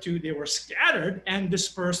 Number 2, they were scattered and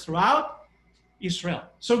dispersed throughout Israel.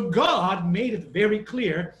 So God made it very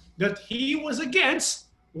clear that he was against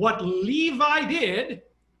what Levi did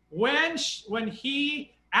when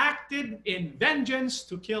he acted in vengeance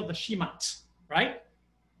to kill the Shemites, right?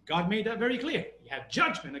 God made that very clear. He had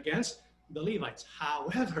judgment against the Levites.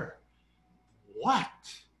 However, what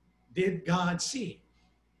did God see?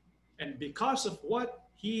 And because of what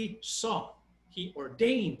he saw, he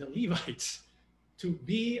ordained the Levites to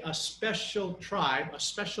be a special tribe, a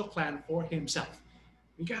special clan for himself.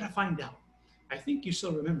 We got to find out. I think you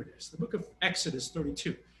still remember this. The book of Exodus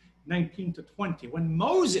 32, 19 to 20. When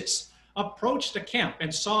Moses approached the camp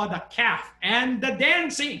and saw the calf and the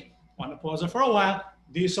dancing. I want to pause it for a while.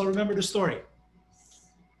 Do you still remember the story?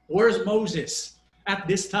 Where's Moses at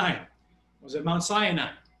this time? He was at Mount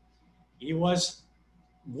Sinai. He was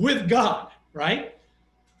with God, right?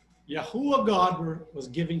 Yahuwah God was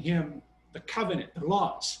giving him the covenant, the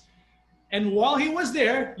laws. And while he was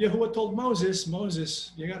there, Yahuwah told Moses,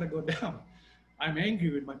 Moses, you got to go down. I'm angry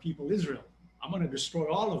with my people Israel. I'm going to destroy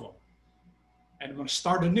all of them. And I'm going to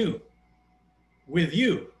start anew with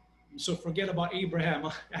you. So forget about Abraham,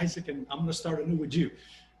 Isaac, and I'm going to start anew with you.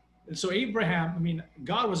 And so Abraham,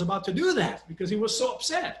 God was about to do that because he was so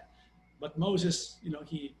upset. But Moses,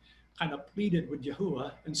 he kind of pleaded with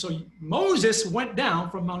Yahuwah. And so Moses went down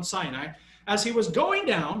from Mount Sinai. As he was going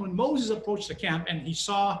down, when Moses approached the camp and he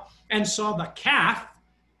saw the calf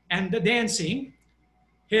and the dancing,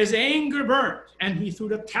 his anger burned, and he threw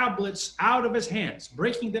the tablets out of his hands,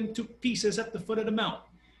 breaking them to pieces at the foot of the mount.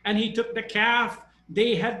 And he took the calf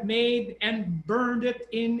they had made and burned it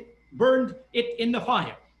in the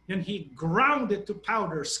fire. Then he ground it to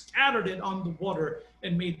powder, scattered it on the water,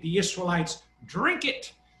 and made the Israelites drink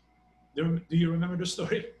it. Do you remember the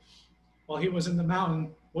story? While he was in the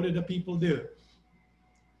mountain, what did the people do?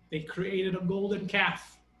 They created a golden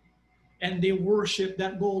calf, and they worshiped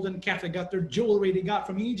that golden calf. They got their jewelry they got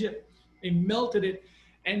from Egypt. They melted it,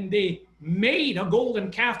 and they made a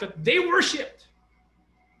golden calf that they worshiped.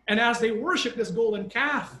 And as they worshiped this golden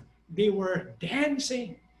calf, they were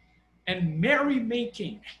dancing and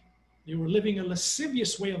merrymaking. They were living a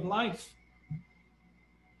lascivious way of life.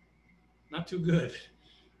 Not too good.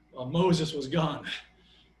 Well, Moses was gone.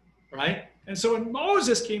 right? And so when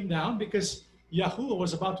Moses came down, because Yahuwah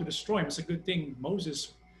was about to destroy him, it's a good thing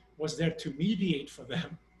Moses was there to mediate for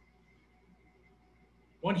them.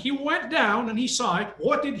 When he went down and he saw it,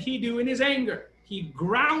 what did he do in his anger? He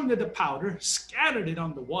grounded the powder, scattered it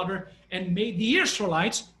on the water, and made the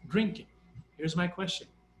Israelites drink it. Here's my question.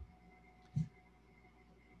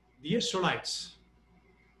 The Israelites,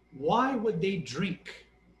 why would they drink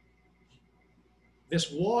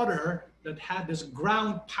this water that had this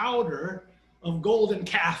ground powder of golden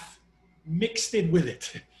calf mixed in with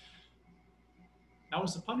it? That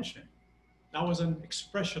was the punishment. That was an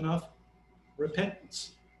expression of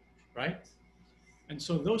repentance, right? And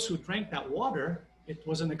so those who drank that water, it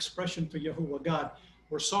was an expression to Yahuwah God,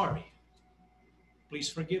 we're sorry. Please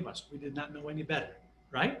forgive us. We did not know any better,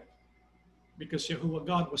 right? Because Yahuwah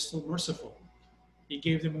God was still merciful. He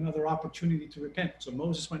gave them another opportunity to repent. So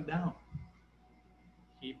Moses went down.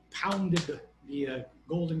 He pounded the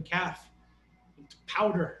golden calf into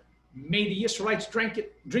powder, made the Israelites drink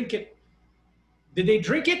it. Did they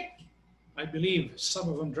drink it? I believe some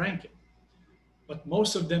of them drank it, but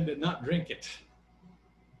most of them did not drink it.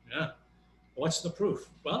 Yeah. What's the proof?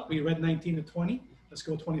 Well, we read 19 and 20. Let's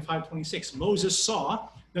go 25, 26. Moses saw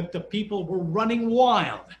that the people were running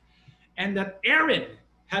wild and that Aaron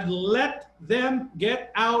had let them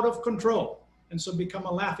get out of control and so become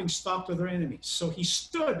a laughing stock to their enemies. So he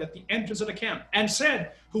stood at the entrance of the camp and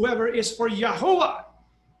said, whoever is for Yahuwah,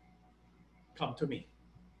 come to me.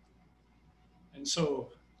 And so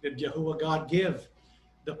did Yahuwah God give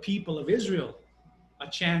the people of Israel a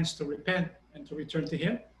chance to repent and to return to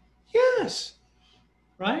him? Yes,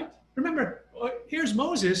 right? Remember, here's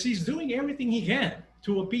Moses. He's doing everything he can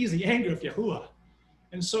to appease the anger of Yahuwah.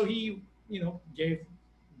 And so he, he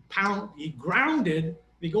grounded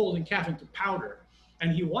the golden calf into powder.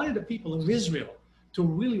 And he wanted the people of Israel to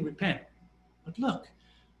really repent. But look,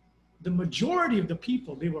 the majority of the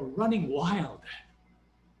people, they were running wild.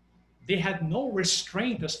 They had no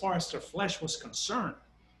restraint as far as their flesh was concerned.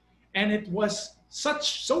 And it was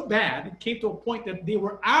so bad, it came to a point that they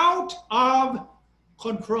were out of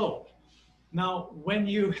control. Now, when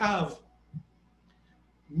you have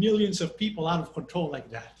millions of people out of control like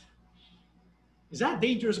that, is that a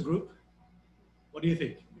dangerous group? What do you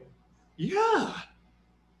think? Yeah.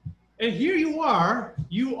 And here you are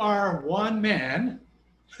one man,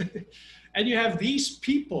 and you have these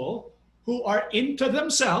people who are into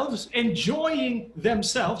themselves, enjoying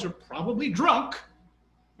themselves, or probably drunk,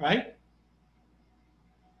 right?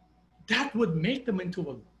 That would make them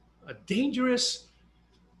into a dangerous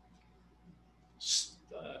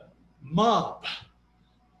mob.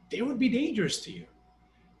 They would be dangerous to you.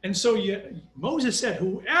 And so Moses said,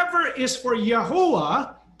 whoever is for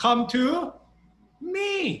Yahuwah, come to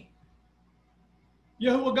me.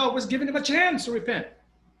 Yahuwah God was giving him a chance to repent.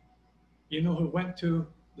 You know who went to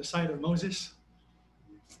the side of Moses?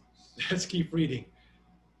 Let's keep reading.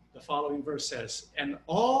 The following verse says, and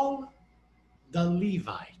all the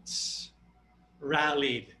Levites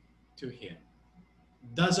rallied to him.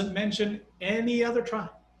 Doesn't mention any other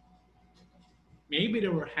tribe. Maybe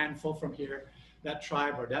there were a handful from here, that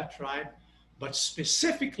tribe or that tribe, but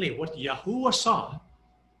specifically what Yahuwah saw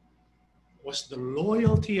was the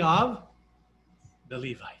loyalty of the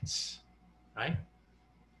Levites, right?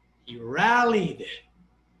 He rallied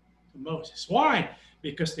to Moses. Why?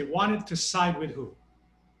 Because they wanted to side with who?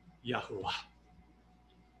 Yahuwah.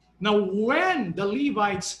 Now, when the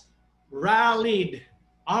Levites rallied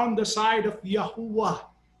on the side of Yahuwah,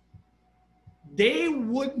 they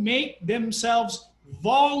would make themselves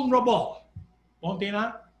vulnerable. Won't they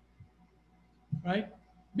not? Right?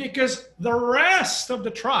 Because the rest of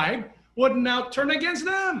the tribe would now turn against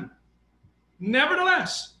them.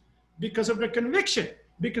 Nevertheless, because of their conviction,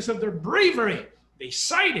 because of their bravery, they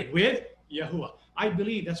sided with Yahuwah. I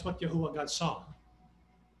believe that's what Yahuwah God saw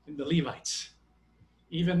in the Levites.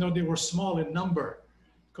 Even though they were small in number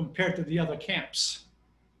compared to the other camps,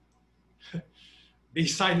 they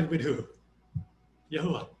sided with who?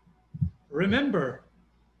 Yahuwah. Remember,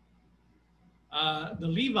 the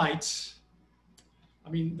Levites,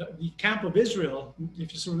 the camp of Israel,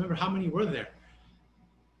 if you still remember how many were there.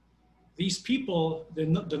 These people, the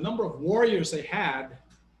number of warriors they had,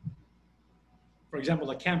 for example,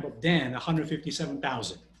 the camp of Dan,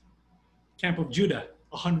 157,000. Camp of Judah,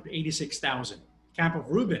 186,000. Camp of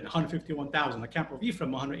Reuben, 151,000. The camp of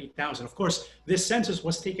Ephraim, 108,000. Of course, this census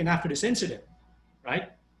was taken after this incident,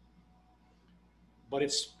 right? But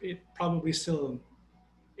it probably still,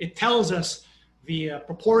 it tells us the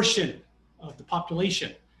proportion of the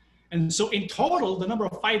population. And so in total, the number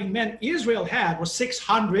of fighting men Israel had was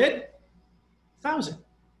 600,000. Do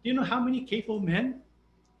you know how many capable men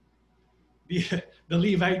the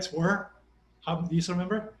Levites were, how do you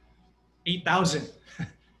remember? 8,000.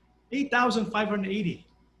 8,580.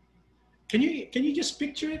 Can you just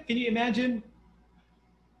picture it? Can you imagine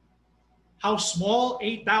how small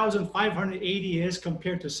 8,580 is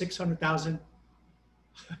compared to 600,000?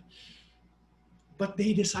 But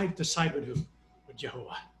they decided to side with who? With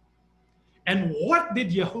Yahuwah. And what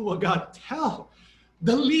did Yahuwah God tell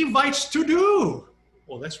the Levites to do?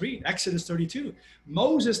 Well, let's read Exodus 32.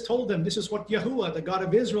 Moses told them, this is what Yahuwah, the God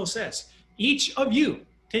of Israel, says. Each of you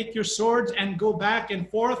take your swords and go back and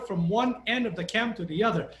forth from one end of the camp to the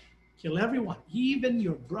other. Kill everyone, even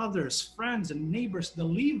your brothers, friends, and neighbors. The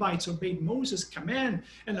Levites obeyed Moses' command,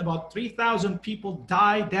 and about 3,000 people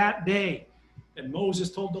died that day. And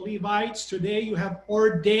Moses told the Levites, today you have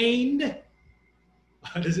ordained,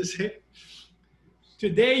 what does it say?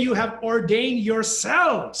 Today you have ordained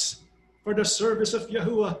yourselves for the service of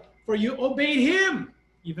Yahuwah, for you obeyed him.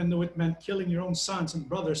 Even though it meant killing your own sons and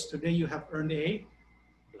brothers, today you have earned a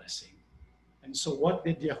blessing. And so what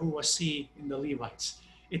did Yahuwah see in the Levites?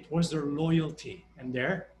 It was their loyalty and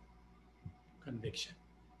their conviction.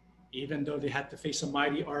 Even though they had to face a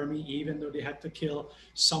mighty army, even though they had to kill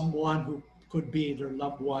someone who could be their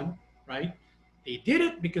loved one, right? They did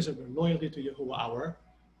it because of their loyalty to Yahuwah, our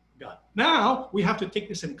God. Now, we have to take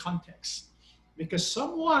this in context, because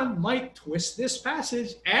someone might twist this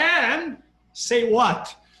passage and say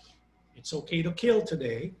what? It's okay to kill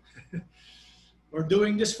today. We're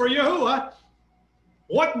doing this for Yahuwah.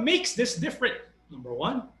 What makes this different? Number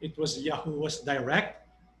one, it was Yahuwah's direct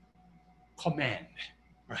command,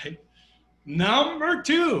 right? Number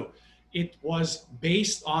two, it was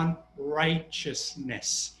based on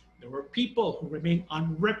righteousness. There were people who remained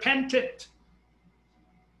unrepentant.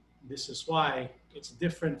 This is why it's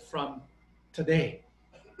different from today.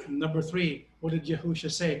 Number three, what did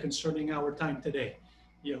Yahushua say concerning our time today?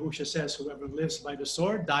 Yahushua says, whoever lives by the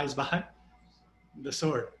sword dies by the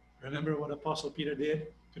sword. Remember what Apostle Peter did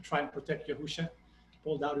to try and protect Yahushua?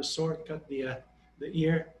 Pulled out his sword, cut the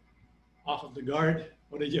ear off of the guard.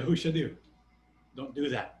 What did Yahushua do? Don't do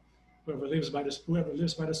that. Whoever lives by the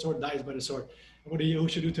sword dies by the sword. And what did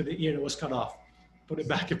Yahushua do to the ear that was cut off? Put it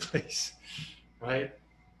back in place, right?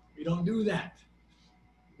 We don't do that.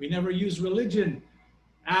 We never use religion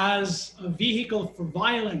as a vehicle for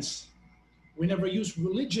violence. We never use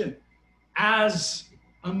religion as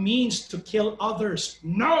a means to kill others.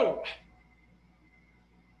 No!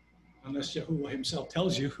 Unless Yahuwah himself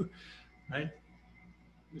tells you, right?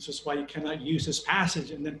 This is why you cannot use this passage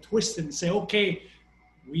and then twist it and say, okay,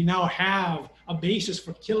 we now have a basis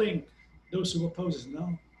for killing those who oppose us.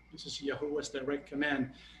 No, this is Yahuwah's direct command.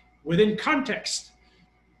 Within context,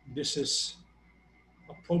 this is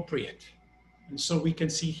appropriate. And so we can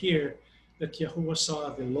see here that Yahuwah saw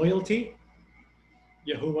the loyalty,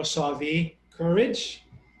 Yahuwah saw the courage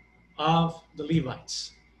of the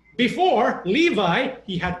Levites. Before Levi,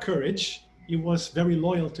 he had courage. He was very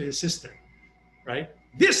loyal to his sister, right?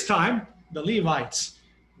 This time, the Levites,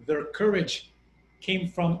 their courage came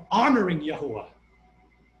from honoring Yahuwah,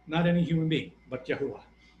 not any human being, but Yahuwah.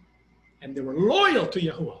 And they were loyal to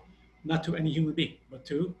Yahuwah, not to any human being, but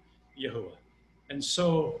to Yahuwah. And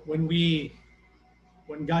so when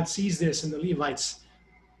God sees this in the Levites,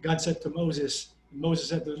 God said to Moses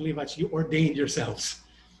said to the Levites, you ordained yourselves.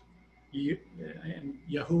 And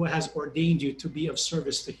Yahuwah has ordained you to be of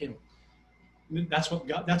service to him. That's what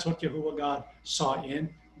Yahuwah God saw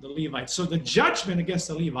in the Levites. So the judgment against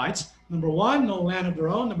the Levites, number one, no land of their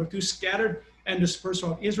own. Number two, scattered and dispersed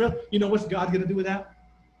from Israel. You know what's God going to do with that?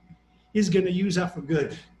 He's going to use that for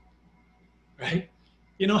good, right?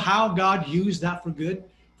 You know how God used that for good?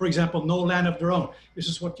 For example, no land of their own. This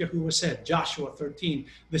is what Yahuwah said, Joshua 13.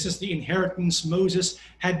 This is the inheritance Moses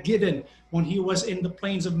had given when he was in the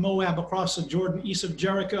plains of Moab across the Jordan east of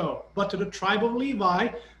Jericho. But to the tribe of Levi,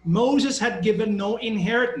 Moses had given no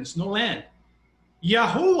inheritance, no land.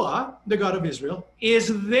 Yahuwah, the God of Israel,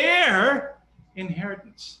 is their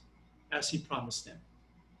inheritance, as he promised them.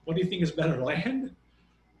 What do you think is better, land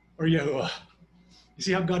or Yahuwah? You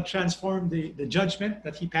see how God transformed the judgment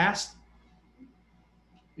that he passed?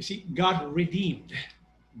 You see, God redeemed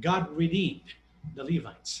the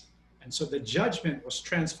Levites. And so the judgment was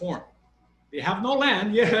transformed. They have no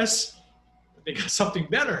land, yes, but they got something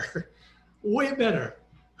better, way better.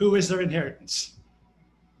 Who is their inheritance?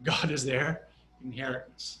 God is their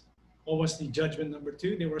inheritance. What was the judgment number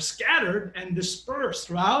two? They were scattered and dispersed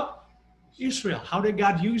throughout Israel. How did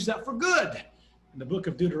God use that for good? In the book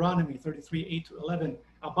of Deuteronomy 33, 8-11,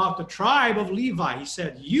 about the tribe of Levi, he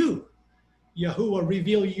said, you, Yahuwah,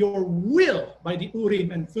 reveal your will by the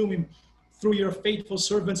Urim and Thummim through your faithful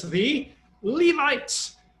servants, the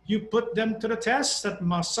Levites. You put them to the test at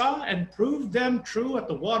Massah and proved them true at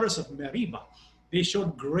the waters of Meribah. They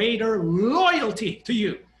showed greater loyalty to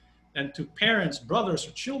you than to parents, brothers,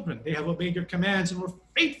 or children. They have obeyed your commands and were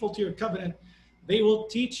faithful to your covenant. They will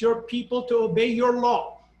teach your people to obey your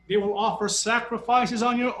law. They will offer sacrifices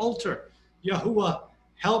on your altar. Yahuwah,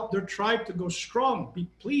 help their tribe to go strong. Be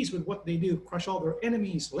pleased with what they do. Crush all their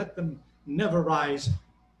enemies. Let them never rise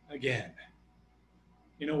again.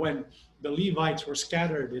 You know, when the Levites were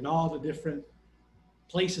scattered in all the different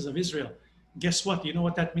places of Israel, guess what? You know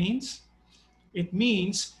what that means? It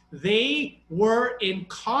means they were in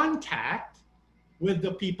contact with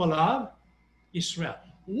the people of Israel.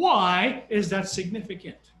 Why is that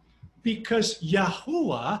significant? Because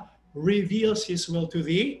Yahuwah reveals his will to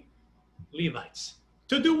the Levites.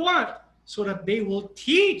 To do what? So that they will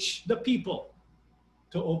teach the people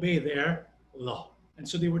to obey their law. And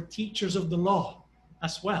so they were teachers of the law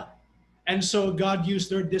as well. And so God used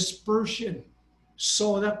their dispersion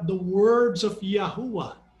so that the words of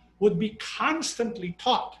Yahuwah would be constantly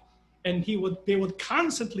taught, and they would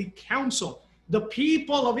constantly counsel the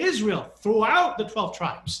people of Israel throughout the 12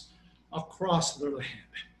 tribes across their land.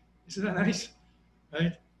 Isn't that nice?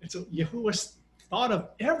 Right? And so Yahuwah's thought of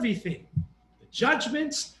everything. The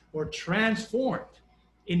judgments were transformed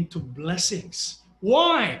into blessings.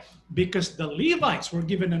 Why? Because the Levites were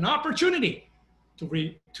given an opportunity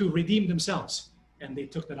to redeem themselves, and they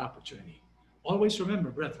took that opportunity. Always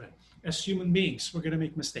remember, brethren, as human beings, we're going to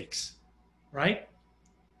make mistakes, right?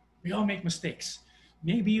 We all make mistakes.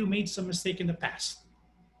 Maybe you made some mistake in the past.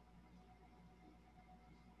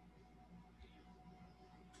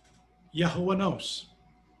 Yahuwah knows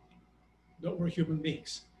that we're human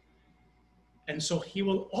beings. And so he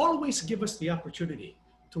will always give us the opportunity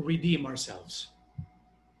to redeem ourselves.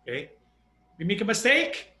 Okay? We make a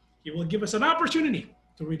mistake, he will give us an opportunity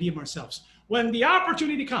to redeem ourselves. When the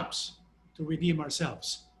opportunity comes to redeem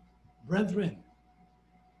ourselves, brethren,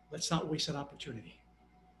 let's not waste that opportunity.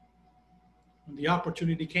 When the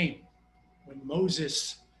opportunity came, when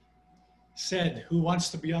Moses said, who wants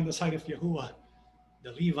to be on the side of Yahuwah?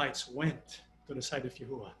 The Levites went to the side of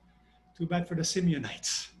Yahuwah. Too bad for the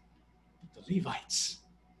Simeonites. But the Levites,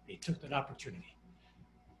 they took that opportunity.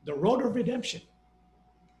 The road of redemption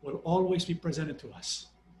will always be presented to us.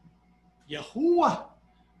 Yahuwah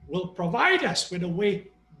will provide us with a way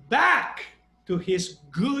back to his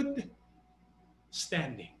good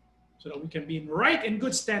standing, so that we can be in right and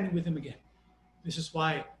good standing with him again. This is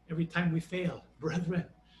why every time we fail, brethren,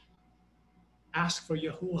 ask for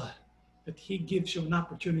Yahuwah that he gives you an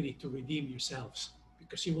opportunity to redeem yourselves,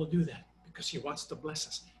 because he will do that, because he wants to bless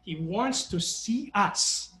us. He wants to see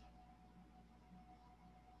us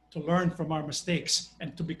to learn from our mistakes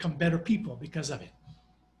and to become better people because of it.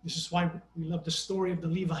 This is why we love the story of the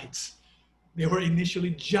Levites. They were initially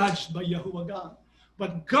judged by Yahuwah God,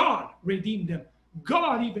 but God redeemed them.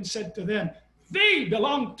 God even said to them, they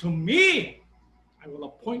belong to me. I will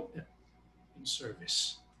appoint them in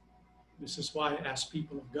service. This is why, as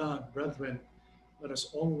people of God, brethren, let us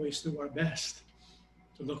always do our best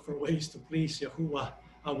to look for ways to please Yahuwah,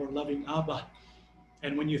 our loving Abba.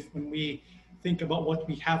 And when we think about what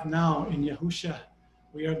we have now in Yahusha,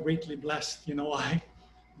 we are greatly blessed. You know why?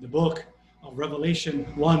 The book of Revelation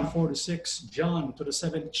 1:4-6, John to the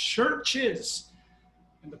 7 churches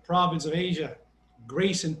in the province of Asia.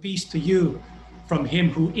 Grace and peace to you from him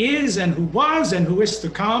who is and who was and who is to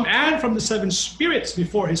come, and from the 7 spirits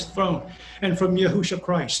before his throne, and from Yahusha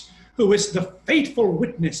Christ, who is the faithful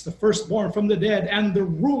witness, the firstborn from the dead, and the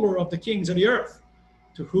ruler of the kings of the earth,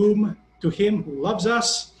 to him who loves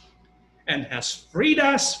us and has freed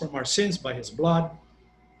us from our sins by his blood,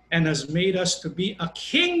 and has made us to be a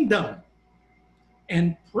kingdom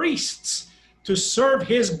and priests to serve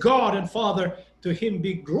his God and Father. To him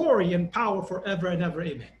be glory and power forever and ever.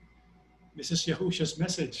 Amen. This is Yahusha's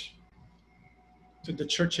message to the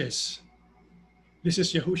churches. This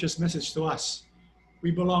is Yahusha's message to us.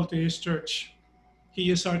 We belong to his church. He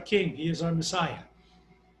is our king. He is our Messiah.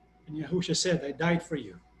 And Yahusha said, I died for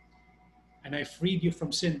you. And I freed you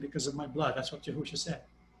from sin because of my blood. That's what Yahusha said.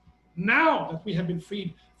 Now that we have been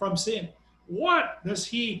freed from sin, what does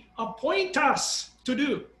he appoint us to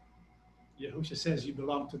do? Yahusha says, you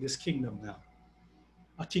belong to this kingdom now.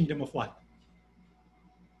 A kingdom of what?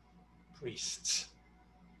 Priests.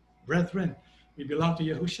 Brethren, we belong to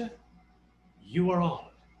Yahusha. You are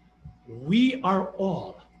all. We are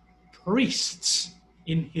all priests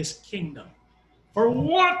in his kingdom. For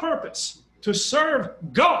what purpose? To serve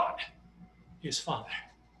God, his Father.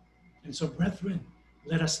 And so, brethren,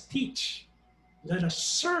 let us teach. Let us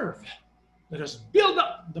serve. Let us build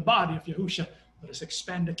up the body of Yahusha. Let us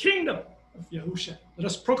expand the kingdom of Yahusha. Let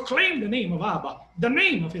us proclaim the name of Abba, the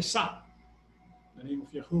name of his son, the name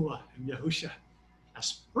of Yahuwah and Yahusha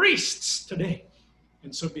as priests today.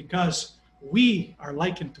 And so because we are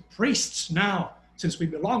likened to priests now, since we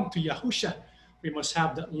belong to Yahusha, we must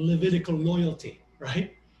have that Levitical loyalty,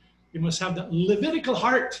 right? We must have that Levitical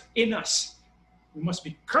heart in us. We must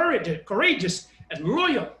be courageous and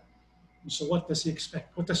loyal. And so what does he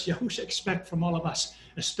expect? What does Yahusha expect from all of us,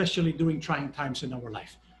 especially during trying times in our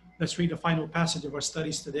life? Let's read the final passage of our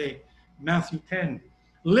studies today, Matthew 10.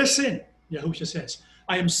 Listen, Yahusha says,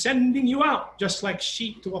 I am sending you out just like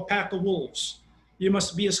sheep to a pack of wolves. You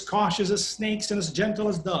must be as cautious as snakes and as gentle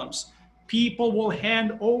as doves. People will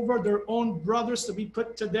hand over their own brothers to be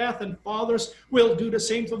put to death, and fathers will do the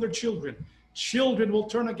same to their children. Children will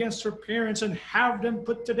turn against their parents and have them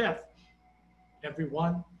put to death.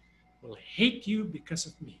 Everyone will hate you because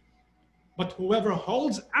of me. But whoever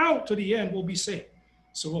holds out to the end will be saved.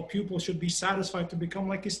 So a pupil should be satisfied to become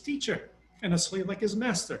like his teacher and a slave like his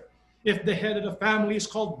master. If the head of the family is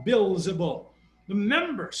called Beelzebul, the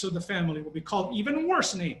members of the family will be called even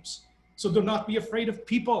worse names. So do not be afraid of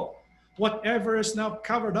people. Whatever is now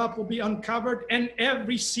covered up will be uncovered, and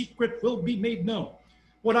every secret will be made known.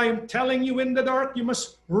 What I am telling you in the dark, you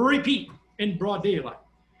must repeat in broad daylight.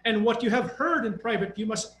 And what you have heard in private, you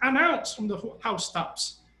must announce from the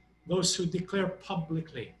housetops. Those who declare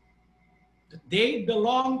publicly that they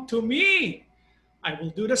belong to me, I will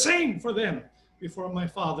do the same for them before my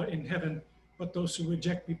Father in heaven. But those who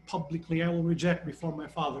reject me publicly, I will reject before my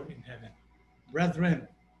Father in heaven. Brethren,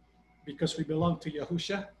 because we belong to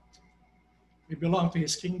Yahusha, we belong to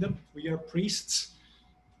his kingdom, we are priests,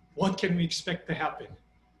 what can we expect to happen?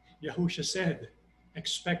 Yahusha said,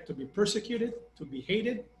 expect to be persecuted, to be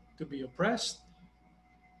hated, to be oppressed,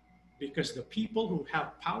 because the people who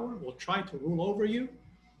have power will try to rule over you,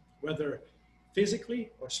 whether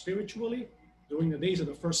physically or spiritually. During the days of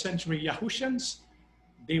the first century Yahushans,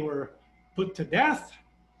 they were put to death,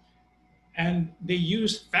 and they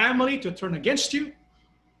used family to turn against you.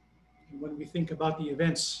 And when we think about the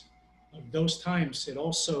events of those times, it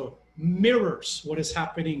also mirrors what is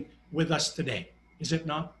happening with us today, is it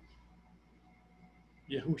not?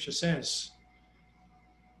 Yahusha says,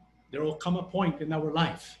 there will come a point in our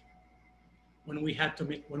life when we have to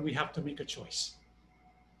make a choice.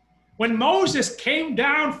 When Moses came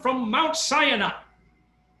down from Mount Sinai,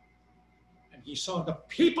 and he saw the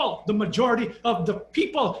people, the majority of the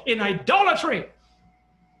people in idolatry,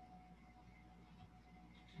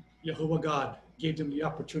 Yahuwah God gave them the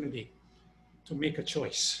opportunity to make a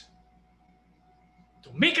choice. To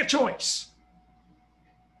make a choice.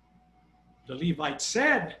 The Levites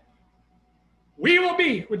said, we will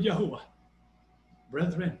be with Yahuwah.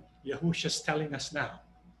 Brethren, Yahushua is telling us now,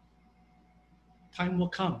 time will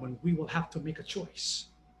come when we will have to make a choice.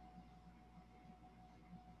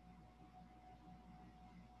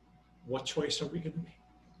 What choice are we going to make?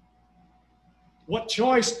 What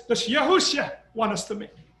choice does Yahushua want us to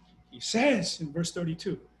make? He says in verse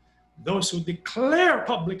 32, those who declare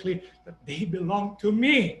publicly that they belong to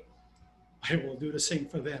me, I will do the same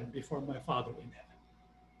for them before my Father in heaven.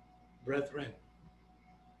 Brethren,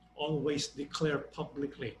 always declare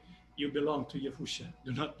publicly you belong to Yahushua.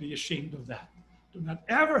 Do not be ashamed of that. Do not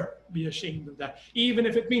ever be ashamed of that. Even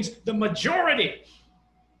if it means the majority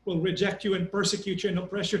will reject you and persecute you and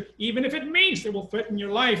oppress you, even if it means they will threaten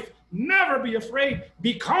your life, never be afraid,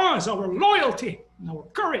 because our loyalty and our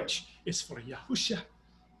courage is for Yahushua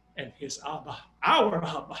and his Abba, our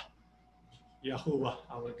Abba, Yahuwah,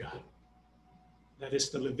 our God. That is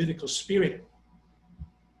the Levitical spirit,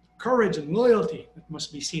 courage and loyalty that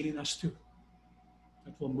must be seen in us too,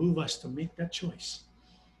 that will move us to make that choice.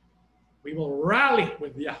 We will rally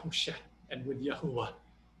with Yahushua and with Yahuwah,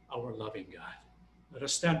 our loving God. Let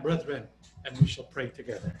us stand, brethren, and we shall pray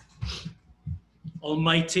together.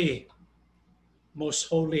 Almighty, most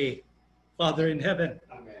holy Father in heaven,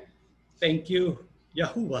 Amen. Thank you,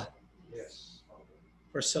 Yahuwah, Yes.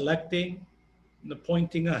 for selecting and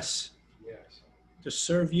appointing us Yes. to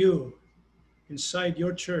serve you inside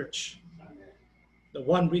your church, Amen. the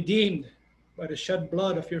one redeemed by the shed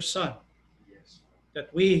blood of your Son, Yes.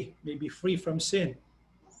 that we may be free from sin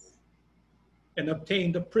and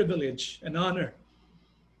obtain the privilege and honor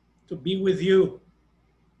to be with you,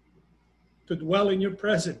 to dwell in your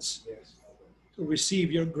presence, Yes. to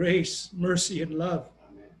receive your grace, mercy, and love.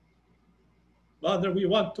 Amen. Father, we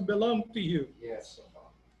want to belong to you. Yes.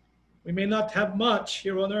 We may not have much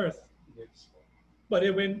here on earth, Yes. but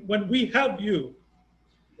when we have you,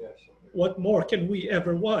 Yes. what more can we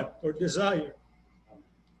ever want or desire?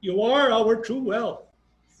 You are our true wealth.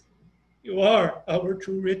 You are our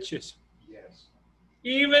true riches. Yes.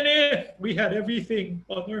 Even if we had everything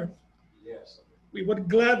on earth, Yes. we would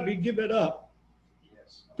gladly give it up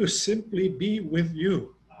Yes. to simply be with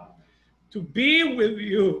you. Amen. To be with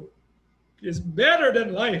you is better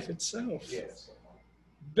than life itself, Yes.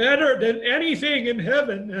 better than anything in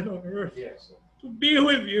heaven and on earth. Yes. To be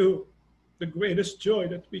with you, the greatest joy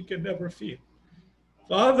that we can ever feel.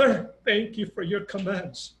 Father, thank you for your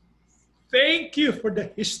commands. Thank you for the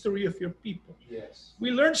history of your people. Yes. We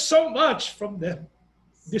learned so much from them.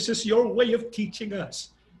 This is your way of teaching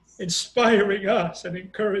us, inspiring us, and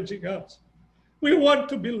encouraging us. We want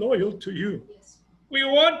to be loyal to you. We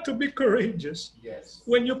want to be courageous. Yes.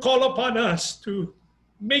 When you call upon us to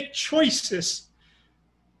make choices,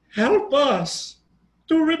 help us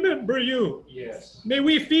to remember you. Yes. May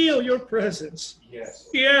we feel your presence. Yes.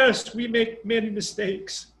 Yes, we make many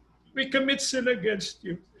mistakes. We commit sin against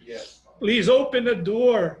you. Yes. Please open a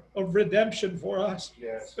door of redemption for us,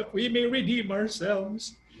 Yes. that we may redeem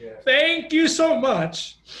ourselves. Yes. Thank you so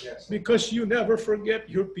much, Yes. because you never forget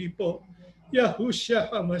your people.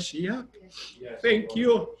 Yahushua HaMashiach, Yes. thank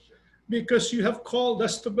you, because you have called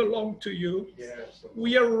us to belong to you. Yes.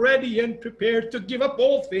 We are ready and prepared to give up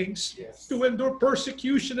all things, Yes. to endure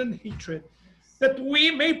persecution and hatred, that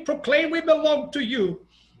we may proclaim we belong to you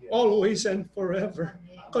always and forever.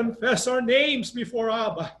 Confess our names before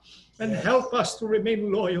Abba and Yes. help us to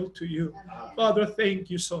remain loyal to you. Father, thank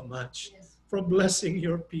you so much for blessing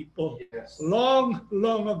your people. Yes. Long,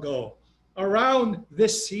 long ago, around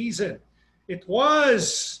this season, it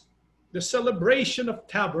was the celebration of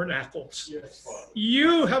tabernacles. Yes, Father.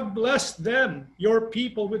 You have blessed them, your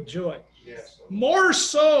people, with joy. Yes. More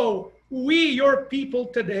so, we, your people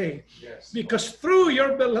today, Yes. because through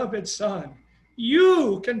your beloved Son,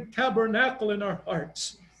 you can tabernacle in our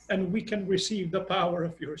hearts and we can receive the power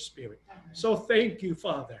of your Spirit. So thank you,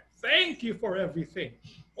 Father. Thank you for everything.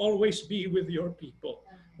 Always be with your people.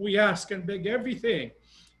 We ask and beg everything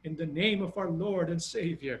in the name of our Lord and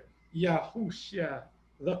Savior, Yahushua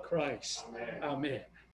the Christ. Amen. Amen.